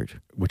concert.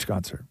 Which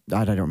concert?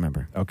 I don't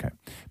remember. Okay.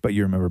 But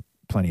you remember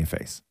Plenty of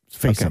Face.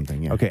 Face Okay.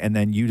 something. Yeah. Okay. And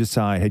then you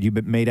decide, had you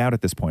been made out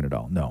at this point at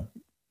all? No.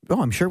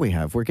 Oh, I'm sure we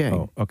have. We're gay.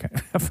 Oh, okay.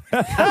 Of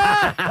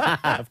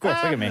course,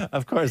 look at me.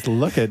 Of course,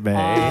 look at me.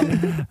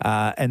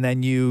 And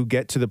then you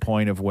get to the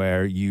point of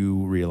where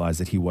you realize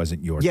that he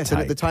wasn't your Yes, type.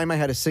 and at the time I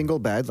had a single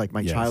bed, like my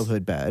Yes.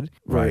 childhood bed.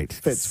 Where Right. It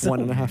fits So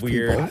 1.5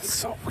 weird. people. That's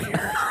so weird.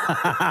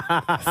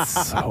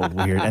 So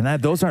weird.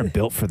 And those aren't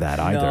built for that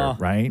either, No.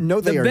 right?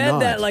 No, they The are bed not.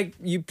 that like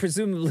you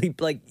presumably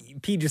like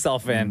peed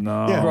yourself in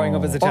No. growing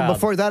up as a Oh, child.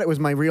 before that, it was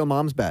my real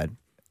mom's bed.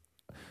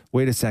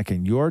 Wait a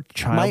second. Your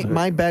childhood.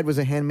 My bed was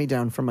a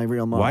hand-me-down from my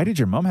real mom. Why did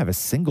your mom have a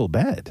single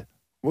bed?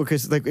 Well,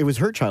 because like it was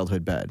her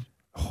childhood bed.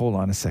 Hold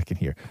on a second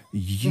here.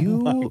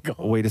 You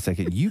wait a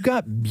second. You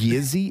got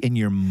busy in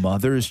your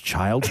mother's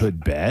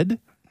childhood bed?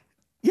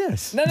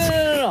 Yes.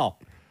 No.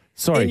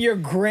 Sorry. In your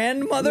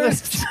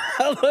grandmother's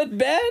childhood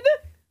bed?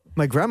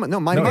 My grandma? No,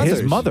 my No, mother's.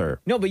 his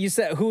mother. No, but you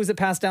said who was it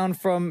passed down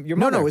from your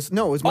No, mother? it was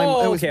my.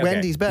 Oh, it was okay,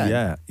 Wendy's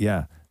bed.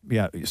 Yeah.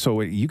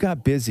 So you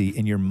got busy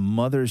in your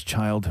mother's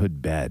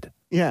childhood bed.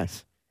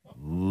 Yes.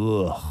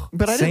 Ugh.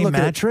 But I didn't Same look at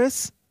it-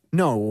 mattress?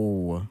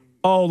 No.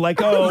 Oh,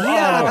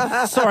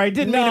 Yeah. Sorry, I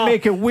didn't mean to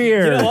make it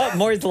weird. You know what?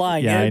 Maury's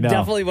lying. Yeah, I it know.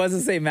 definitely was the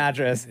same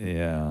mattress.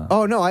 Yeah.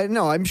 Oh no,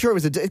 I'm sure it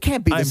was it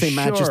can't be the I'm same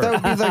mattress. sure. That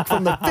would be like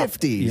from the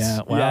 50s. Yeah,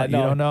 well, Yeah, you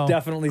no, don't know.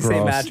 definitely Gross.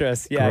 same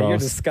mattress. Yeah, you're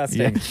Gross.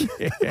 disgusting.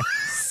 Yeah.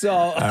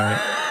 So,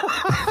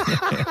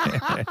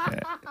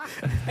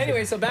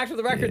 anyway, so back to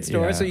the record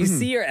store. Yeah. So you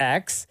see your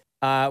ex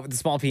with the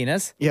small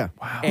penis. Yeah.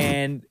 Wow.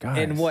 And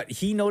Guys. what,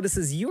 he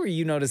notices you or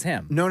you notice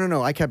him?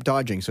 No. I kept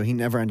dodging, so he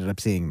never ended up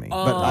seeing me.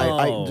 But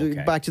I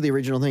okay. back to the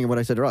original thing of what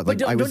I said earlier.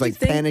 But Like, I was don't you like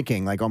think-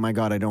 panicking, like, oh my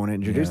god, I don't want to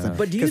introduce them.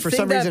 But do you Because for think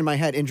some that- reason in my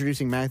head,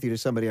 introducing Matthew to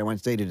somebody I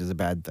once dated is a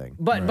bad thing.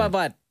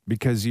 But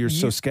Because you're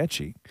so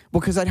sketchy. Well,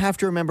 because I'd have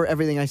to remember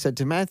everything I said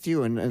to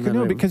Matthew, and then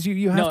No, I- because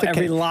you have No, to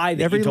every lie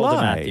that you told to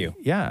Matthew.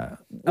 Yeah.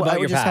 well, about I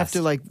would your just have past.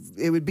 to like.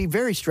 It would be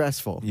very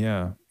stressful.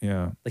 Yeah.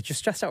 like you're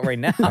stressed out right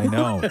now. I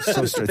know.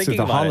 So Just it's thinking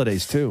the about it.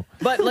 holidays too.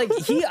 But like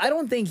I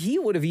don't think he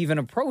would have even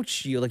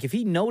approached you. Like if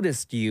he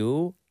noticed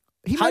you,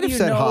 He how might do have you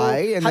said know- hi,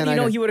 and how then do you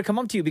know I'd- he would have come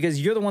up to you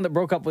because you're the one that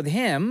broke up with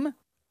him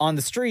on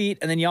the street,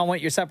 and then y'all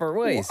went your separate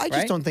ways. I just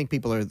right? don't think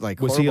people are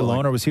like. Was he horrible alone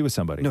like- or was he with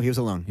somebody? No, he was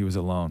alone. He was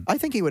alone. I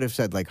think he would have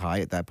said like hi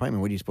at that point. I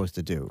mean, what are you supposed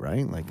to do,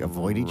 right? Like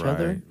avoid each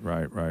other.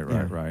 Right.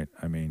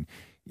 I mean,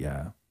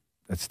 yeah,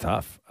 that's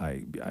tough.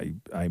 I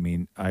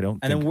mean, I don't.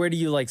 And think, then where do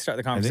you like start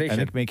the I conversation?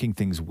 think making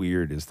things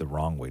weird is the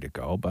wrong way to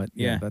go, but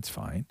yeah, Yeah. that's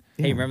fine.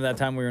 Hey, remember that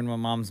time we were in my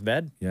mom's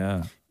bed?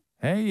 Yeah.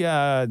 Hey,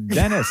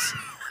 Dennis,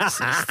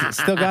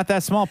 still got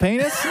that small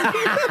penis?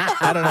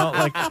 I don't know.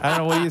 I don't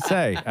know what you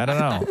say. I don't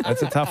know.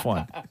 That's a tough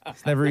one.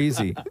 It's never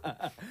easy.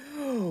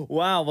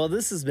 Wow. Well,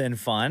 this has been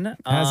fun.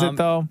 Has it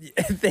though?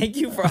 Thank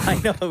you for. I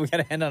know we got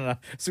to end on a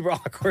super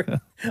awkward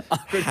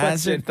Has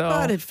question. it though?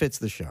 But it fits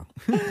the show.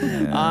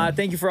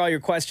 Thank you for all your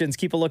questions.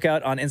 Keep a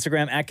lookout on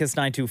Instagram at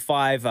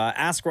Kiss925.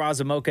 Ask Roz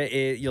and Mocha.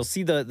 You'll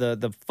see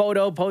the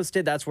photo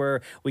posted. That's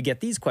where we get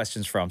these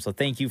questions from. So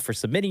thank you for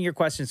submitting your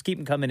questions. Keep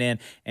them coming in,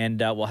 and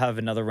we'll have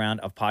another round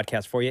of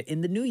podcasts for you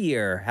in the new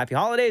year. Happy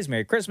holidays,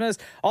 Merry Christmas,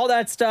 all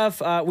that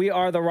stuff. We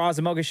are the Roz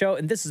and Mocha Show,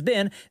 and this has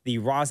been the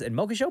Roz and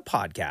Mocha Show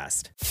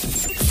podcast.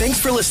 Thanks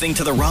for listening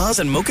to the Roz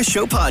and Mocha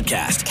Show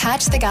podcast.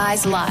 Catch the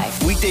guys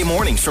live Weekday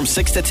mornings from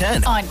 6 to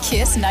 10. on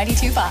Kiss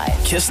 92.5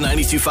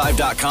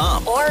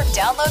 Kiss925.com. or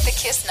download the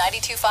Kiss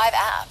 92.5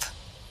 app.